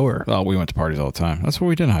party goer. well, we went to parties all the time. That's what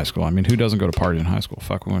we did in high school. I mean, who doesn't go to parties in high school?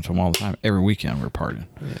 Fuck, we went to them all the time. Every weekend we were partying.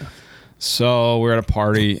 Yeah. So we're at a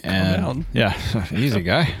party, and down. yeah, easy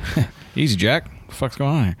guy, easy Jack. What the fuck's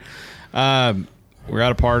going on here? We're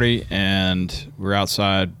at a party, and we're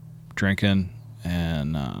outside drinking,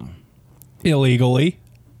 and Illegally.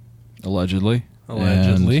 allegedly,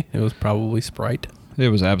 Allegedly, it was probably Sprite. and it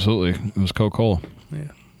was Coca-Cola. Yeah.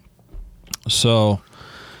 So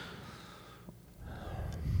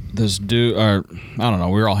this dude, or I don't know,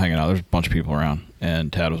 we were all hanging out. There's a bunch of people around,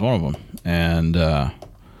 and Tad was one of them. And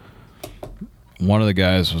one of the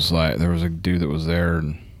guys was like, there was a dude that was there,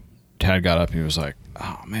 and Tad got up. He was like,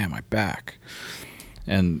 "Oh man, my back."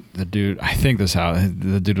 And the dude, I think this how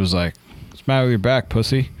the dude was like, "What's the matter with your back,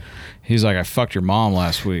 pussy?" He's like, "I fucked your mom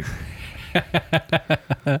last week.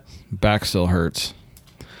 Back still hurts."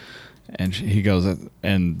 And he goes,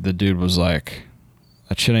 and the dude was like,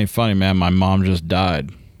 "That shit ain't funny, man. My mom just died."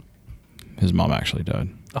 His mom actually died.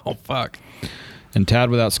 Oh fuck. And Tad,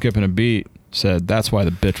 without skipping a beat, said, "That's why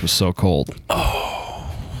the bitch was so cold."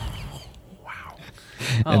 Oh. Wow.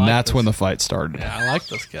 I And like that's this. when the fight started. Yeah, I like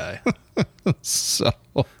this guy. So,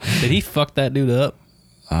 Did he fuck that dude up?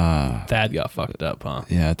 Thad got fucked up, huh?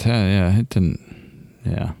 yeah, Tad, it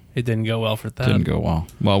It didn't go well for Thad. didn't go well.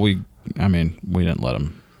 Well, we didn't let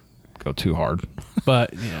him go too hard,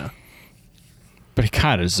 But yeah. but he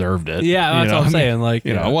kind of deserved it. Yeah, that's what I'm saying. Like,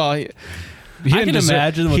 you yeah. know, well, he I didn't can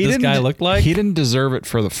imagine what he this didn't guy looked like. He didn't deserve it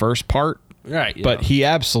for the first part, Right. Yeah. but he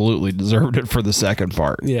absolutely deserved it for the second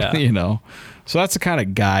part. Yeah. You know, so that's the kind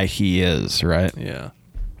of guy he is, right? yeah.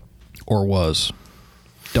 Or was.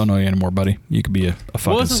 Don't know you anymore, buddy. You could be a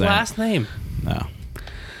fucking What was his saint. last name?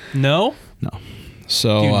 No. No?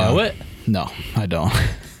 So Do you know it? No, I don't.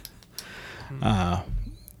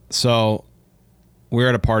 So we're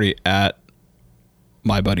at a party at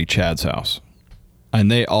my buddy Chad's house,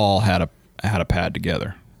 and they all had a pad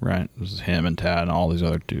together, right? It was him and Tad and all these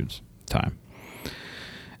other dudes. Time,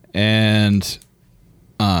 and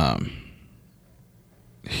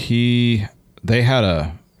they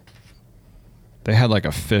had like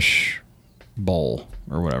a fish bowl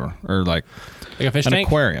or whatever, or like Like a fish an tank?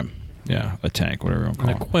 aquarium. Yeah, a tank, whatever you want to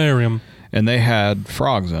An call it. aquarium. And they had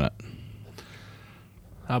frogs in it.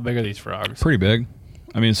 How big are these frogs? Pretty big.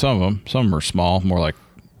 I mean, some of them are small, more like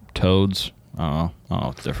toads, I don't know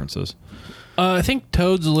what the difference is. I think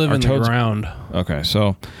toads live Are in the toads- ground. Okay,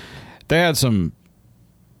 so they had some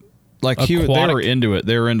like they Aquatic. were into it.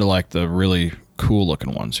 They were into like the really cool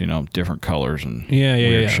looking ones, you know, different colors and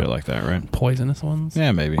weird shit like that, right? Poisonous ones.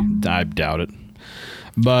 Yeah, maybe. I doubt it.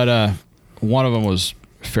 But one of them was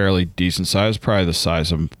fairly decent size, probably the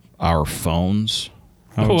size of our phones.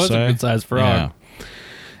 I would That's say. a good size frog. Yeah.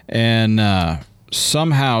 And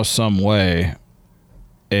somehow, some way,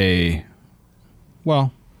 a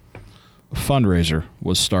fundraiser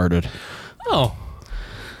was started Oh,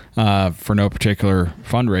 for no particular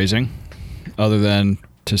fundraising, other than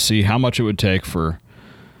to see how much it would take for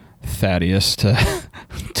Thaddeus to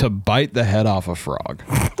to bite the head off a frog.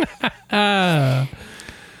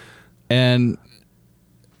 And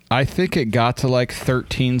I think it got to like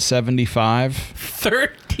 $13.75.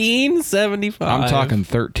 $13.75. I'm talking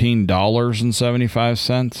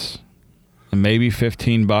 $13.75, and maybe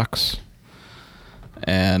 $15.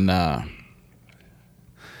 And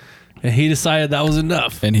he decided that was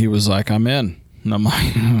enough. he was like, "I'm in." And I'm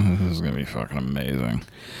like, "This is gonna be fucking amazing."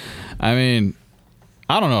 I mean,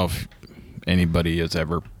 I don't know if anybody has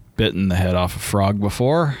ever bitten the head off a frog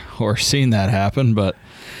before or seen that happen, but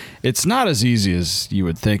it's not as easy as you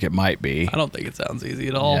would think it might be. I don't think it sounds easy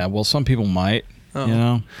at all. Yeah, well, some people might. Oh. You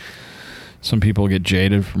know, some people get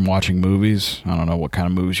jaded from watching movies. I don't know what kind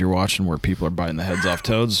of movies you're watching where people are biting the heads off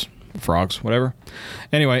toads, frogs, whatever.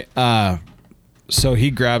 Anyway, so he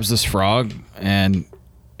grabs this frog and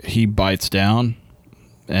he bites down,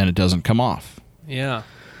 and it doesn't come off. Yeah.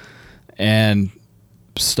 And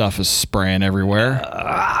stuff is spraying everywhere.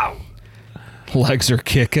 Legs are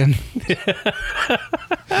kicking.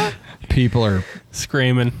 People are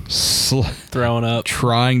Screaming, throwing up.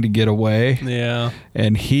 trying to get away. Yeah.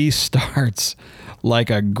 And he starts like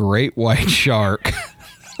a great white shark.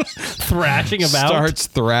 Thrashing about. Starts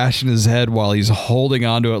thrashing his head while he's holding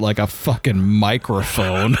onto it like a fucking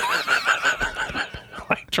microphone.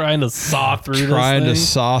 Like trying to saw through Trying to this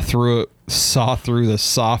thing. saw through the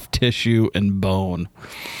soft tissue and bone.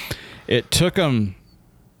 It took him...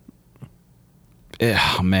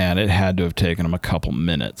 Oh, man, it had to have taken him a couple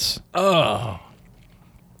minutes. Oh.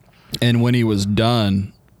 And when he was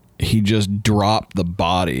done, he just dropped the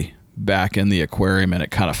body back in the aquarium, and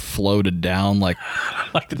it kind of floated down like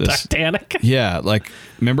Like the this- Titanic. Yeah, like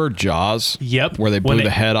remember Jaws? Yep. Where they When blew the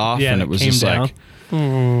head off, yeah, and and it was came just down. like,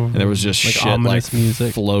 and there was just Like shit like ominous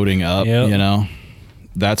music. floating up. Yep. You know,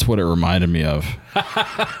 that's what it reminded me of.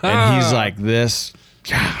 And he's like this,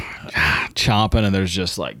 chomping, and there's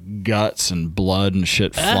just like guts and blood and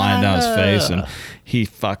shit flying down his face, and he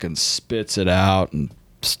fucking spits it out and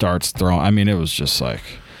starts throwing. I mean, it was just like.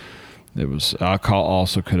 It was alcohol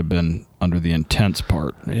also could have been under the intense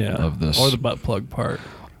part of this. Or the butt plug part.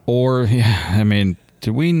 Or, yeah, I mean,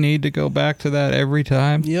 do we need to go back to that every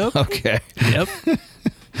time? Yep. Okay. Yep.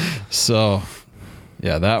 So,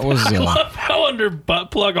 yeah, that was... I love how under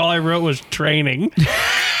butt plug all I wrote was training.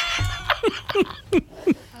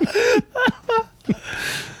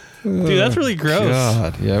 Dude, that's really gross.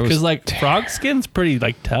 God, yeah, it was... Because like frog skin's pretty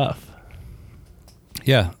like tough.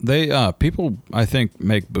 Yeah, they people I think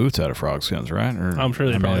make boots out of frog skins, right? Or I'm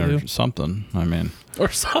sure they probably or do. something. I mean, Or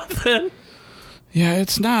something. yeah,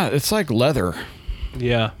 it's not. It's like leather.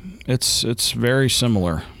 Yeah. It's very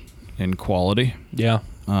similar in quality. Yeah.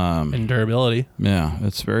 And durability. Yeah,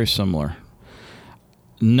 it's very similar.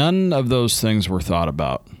 None of those things were thought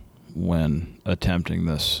about when attempting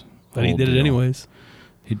this. But he whole did it deal. anyways.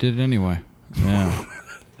 He did it anyway. Yeah.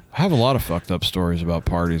 I have a lot of fucked up stories about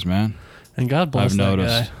parties, man. And God bless I've that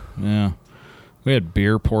noticed. guy. Yeah. We had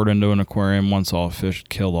beer poured into an aquarium once. All the fish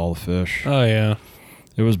killed all the fish. Oh yeah.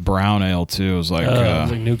 It was brown ale too. It was like, It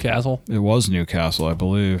was like Newcastle. it was Newcastle, I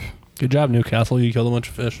believe. Good job, Newcastle. You killed a bunch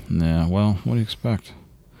of fish. Yeah. Well, what do you expect?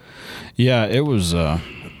 Yeah, it was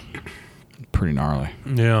pretty gnarly.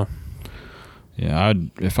 Yeah. Yeah,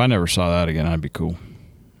 if I never saw that again, I'd be cool.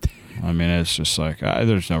 I mean, it's just like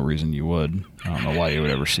there's no reason you would. I don't know why you would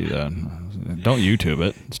ever see that. Don't YouTube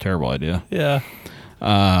it. It's a terrible idea. Yeah.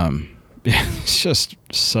 It's just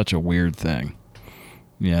such a weird thing,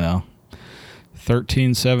 you know.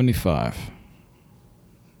 $13.75,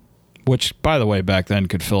 which, by the way, back then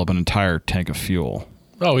could fill up an entire tank of fuel.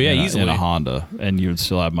 Oh yeah, in a easily. Honda, and you would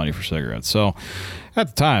still have money for cigarettes. So, at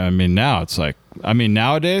the time, I mean, now it's like,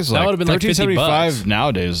 nowadays, That like would've been like $50. $13.75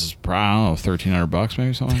 nowadays is probably, I don't know, $1,300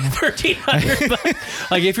 maybe, something like that.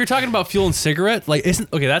 $1,300. Like if you're talking about fuel and cigarettes, like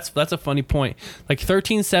isn't okay. That's a funny point. Like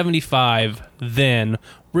 $13.75 then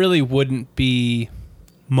really wouldn't be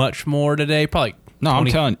much more today. Probably. No, I'm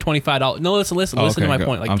telling- $25. No, listen okay, to my I'm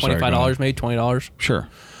point. Like sorry, go $25, ahead. maybe $20. Sure.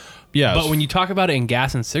 Yeah. But when you talk about it in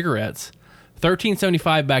gas and cigarettes,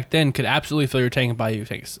 $13.75 back then could absolutely fill your tank and buy you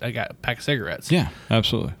a pack of cigarettes. Yeah,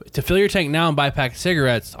 absolutely. To fill your tank now and buy a pack of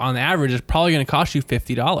cigarettes, on average, is probably going to cost you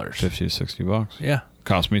 $50. $50 to $60. Yeah.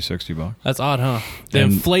 Cost me $60. That's odd, huh? The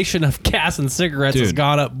inflation of gas and cigarettes has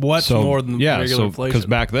gone up more than regular inflation. Because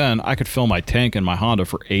back then, I could fill my tank in my Honda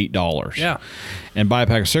for $8. Yeah. And buy a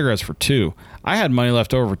pack of cigarettes for $2. I had money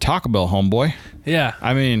left over for Taco Bell, homeboy. Yeah.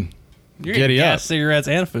 I mean, You're giddy getting up. gas, cigarettes,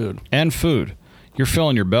 and food. And food. You're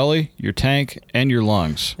filling your belly, your tank, and your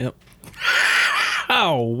lungs. Yep.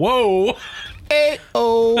 Oh, whoa.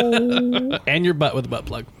 Oh. And your butt with a butt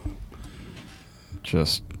plug.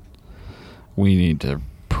 We need to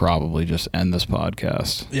probably just end this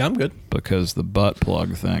podcast. Yeah, I'm good. Because the butt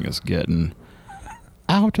plug thing is getting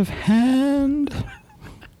out of hand.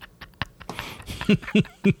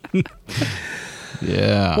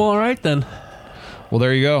 Yeah. Well, all right then. Well,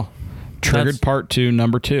 there you go. Triggered Part 2,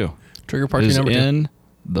 number 2. Trigger Part 2, number 2. In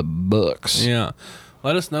the books. Yeah.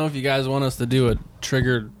 Let us know if you guys want us to do a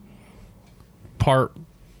triggered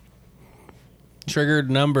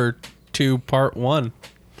number 2, part 1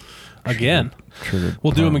 again. Triggered.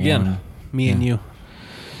 We'll do them again. 1. Me and you.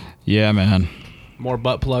 Yeah, man. More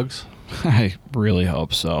butt plugs. I really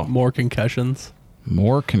hope so. More concussions.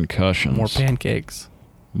 More concussions. More pancakes.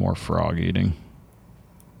 More frog eating.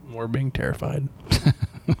 More being terrified.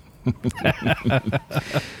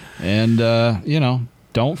 And,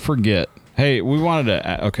 don't forget. Hey, we wanted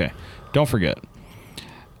to... Okay. Don't forget.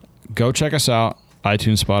 Go check us out.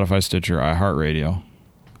 iTunes, Spotify, Stitcher, iHeartRadio,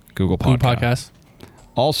 Google Podcasts.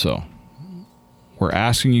 Also, we're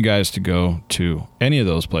asking you guys to go to any of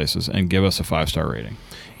those places and give us a 5-star rating.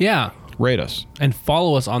 Yeah. Rate us. And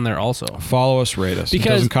follow us on there also. Follow us, rate us. Because it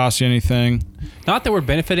doesn't cost you anything. Not that we're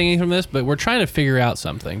benefiting from this, but we're trying to figure out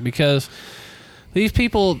something because these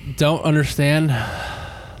people don't understand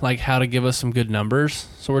like how to give us some good numbers.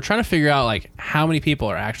 So we're trying to figure out like how many people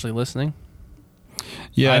are actually listening.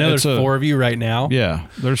 Yeah, I know there's 4 of you right now. Yeah,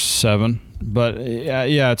 there's 7, but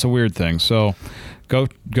yeah, it's a weird thing. So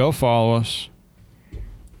go follow us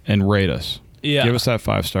and rate us. Yeah, give us that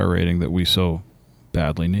 5-star rating that we so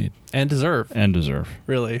badly need and deserve.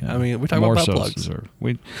 Really, yeah. I mean, we talk more about butt so plugs. Deserve.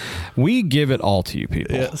 We give it all to you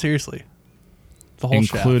people. Yeah, seriously, the whole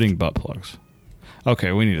including shaft. Butt plugs.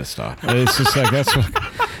 Okay, we need to stop. It's just like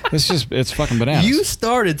it's fucking bananas. You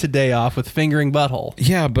started today off with fingering butthole.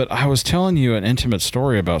 Yeah, but I was telling you an intimate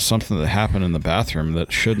story about something that happened in the bathroom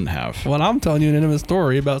that shouldn't have. Well, I'm telling you an intimate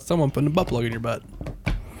story about someone putting a butt plug in your butt.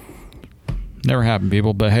 Never happened,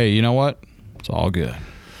 people. But hey, you know what? It's all good.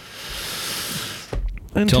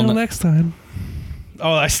 Until next time.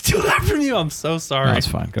 Oh, I steal that from you. I'm so sorry. No, it's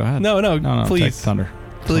fine. Go ahead. No, please. Take thunder.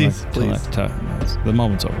 Please. The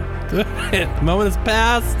moment's over. The moment has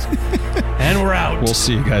passed, and we're out. We'll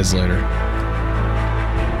see you guys later.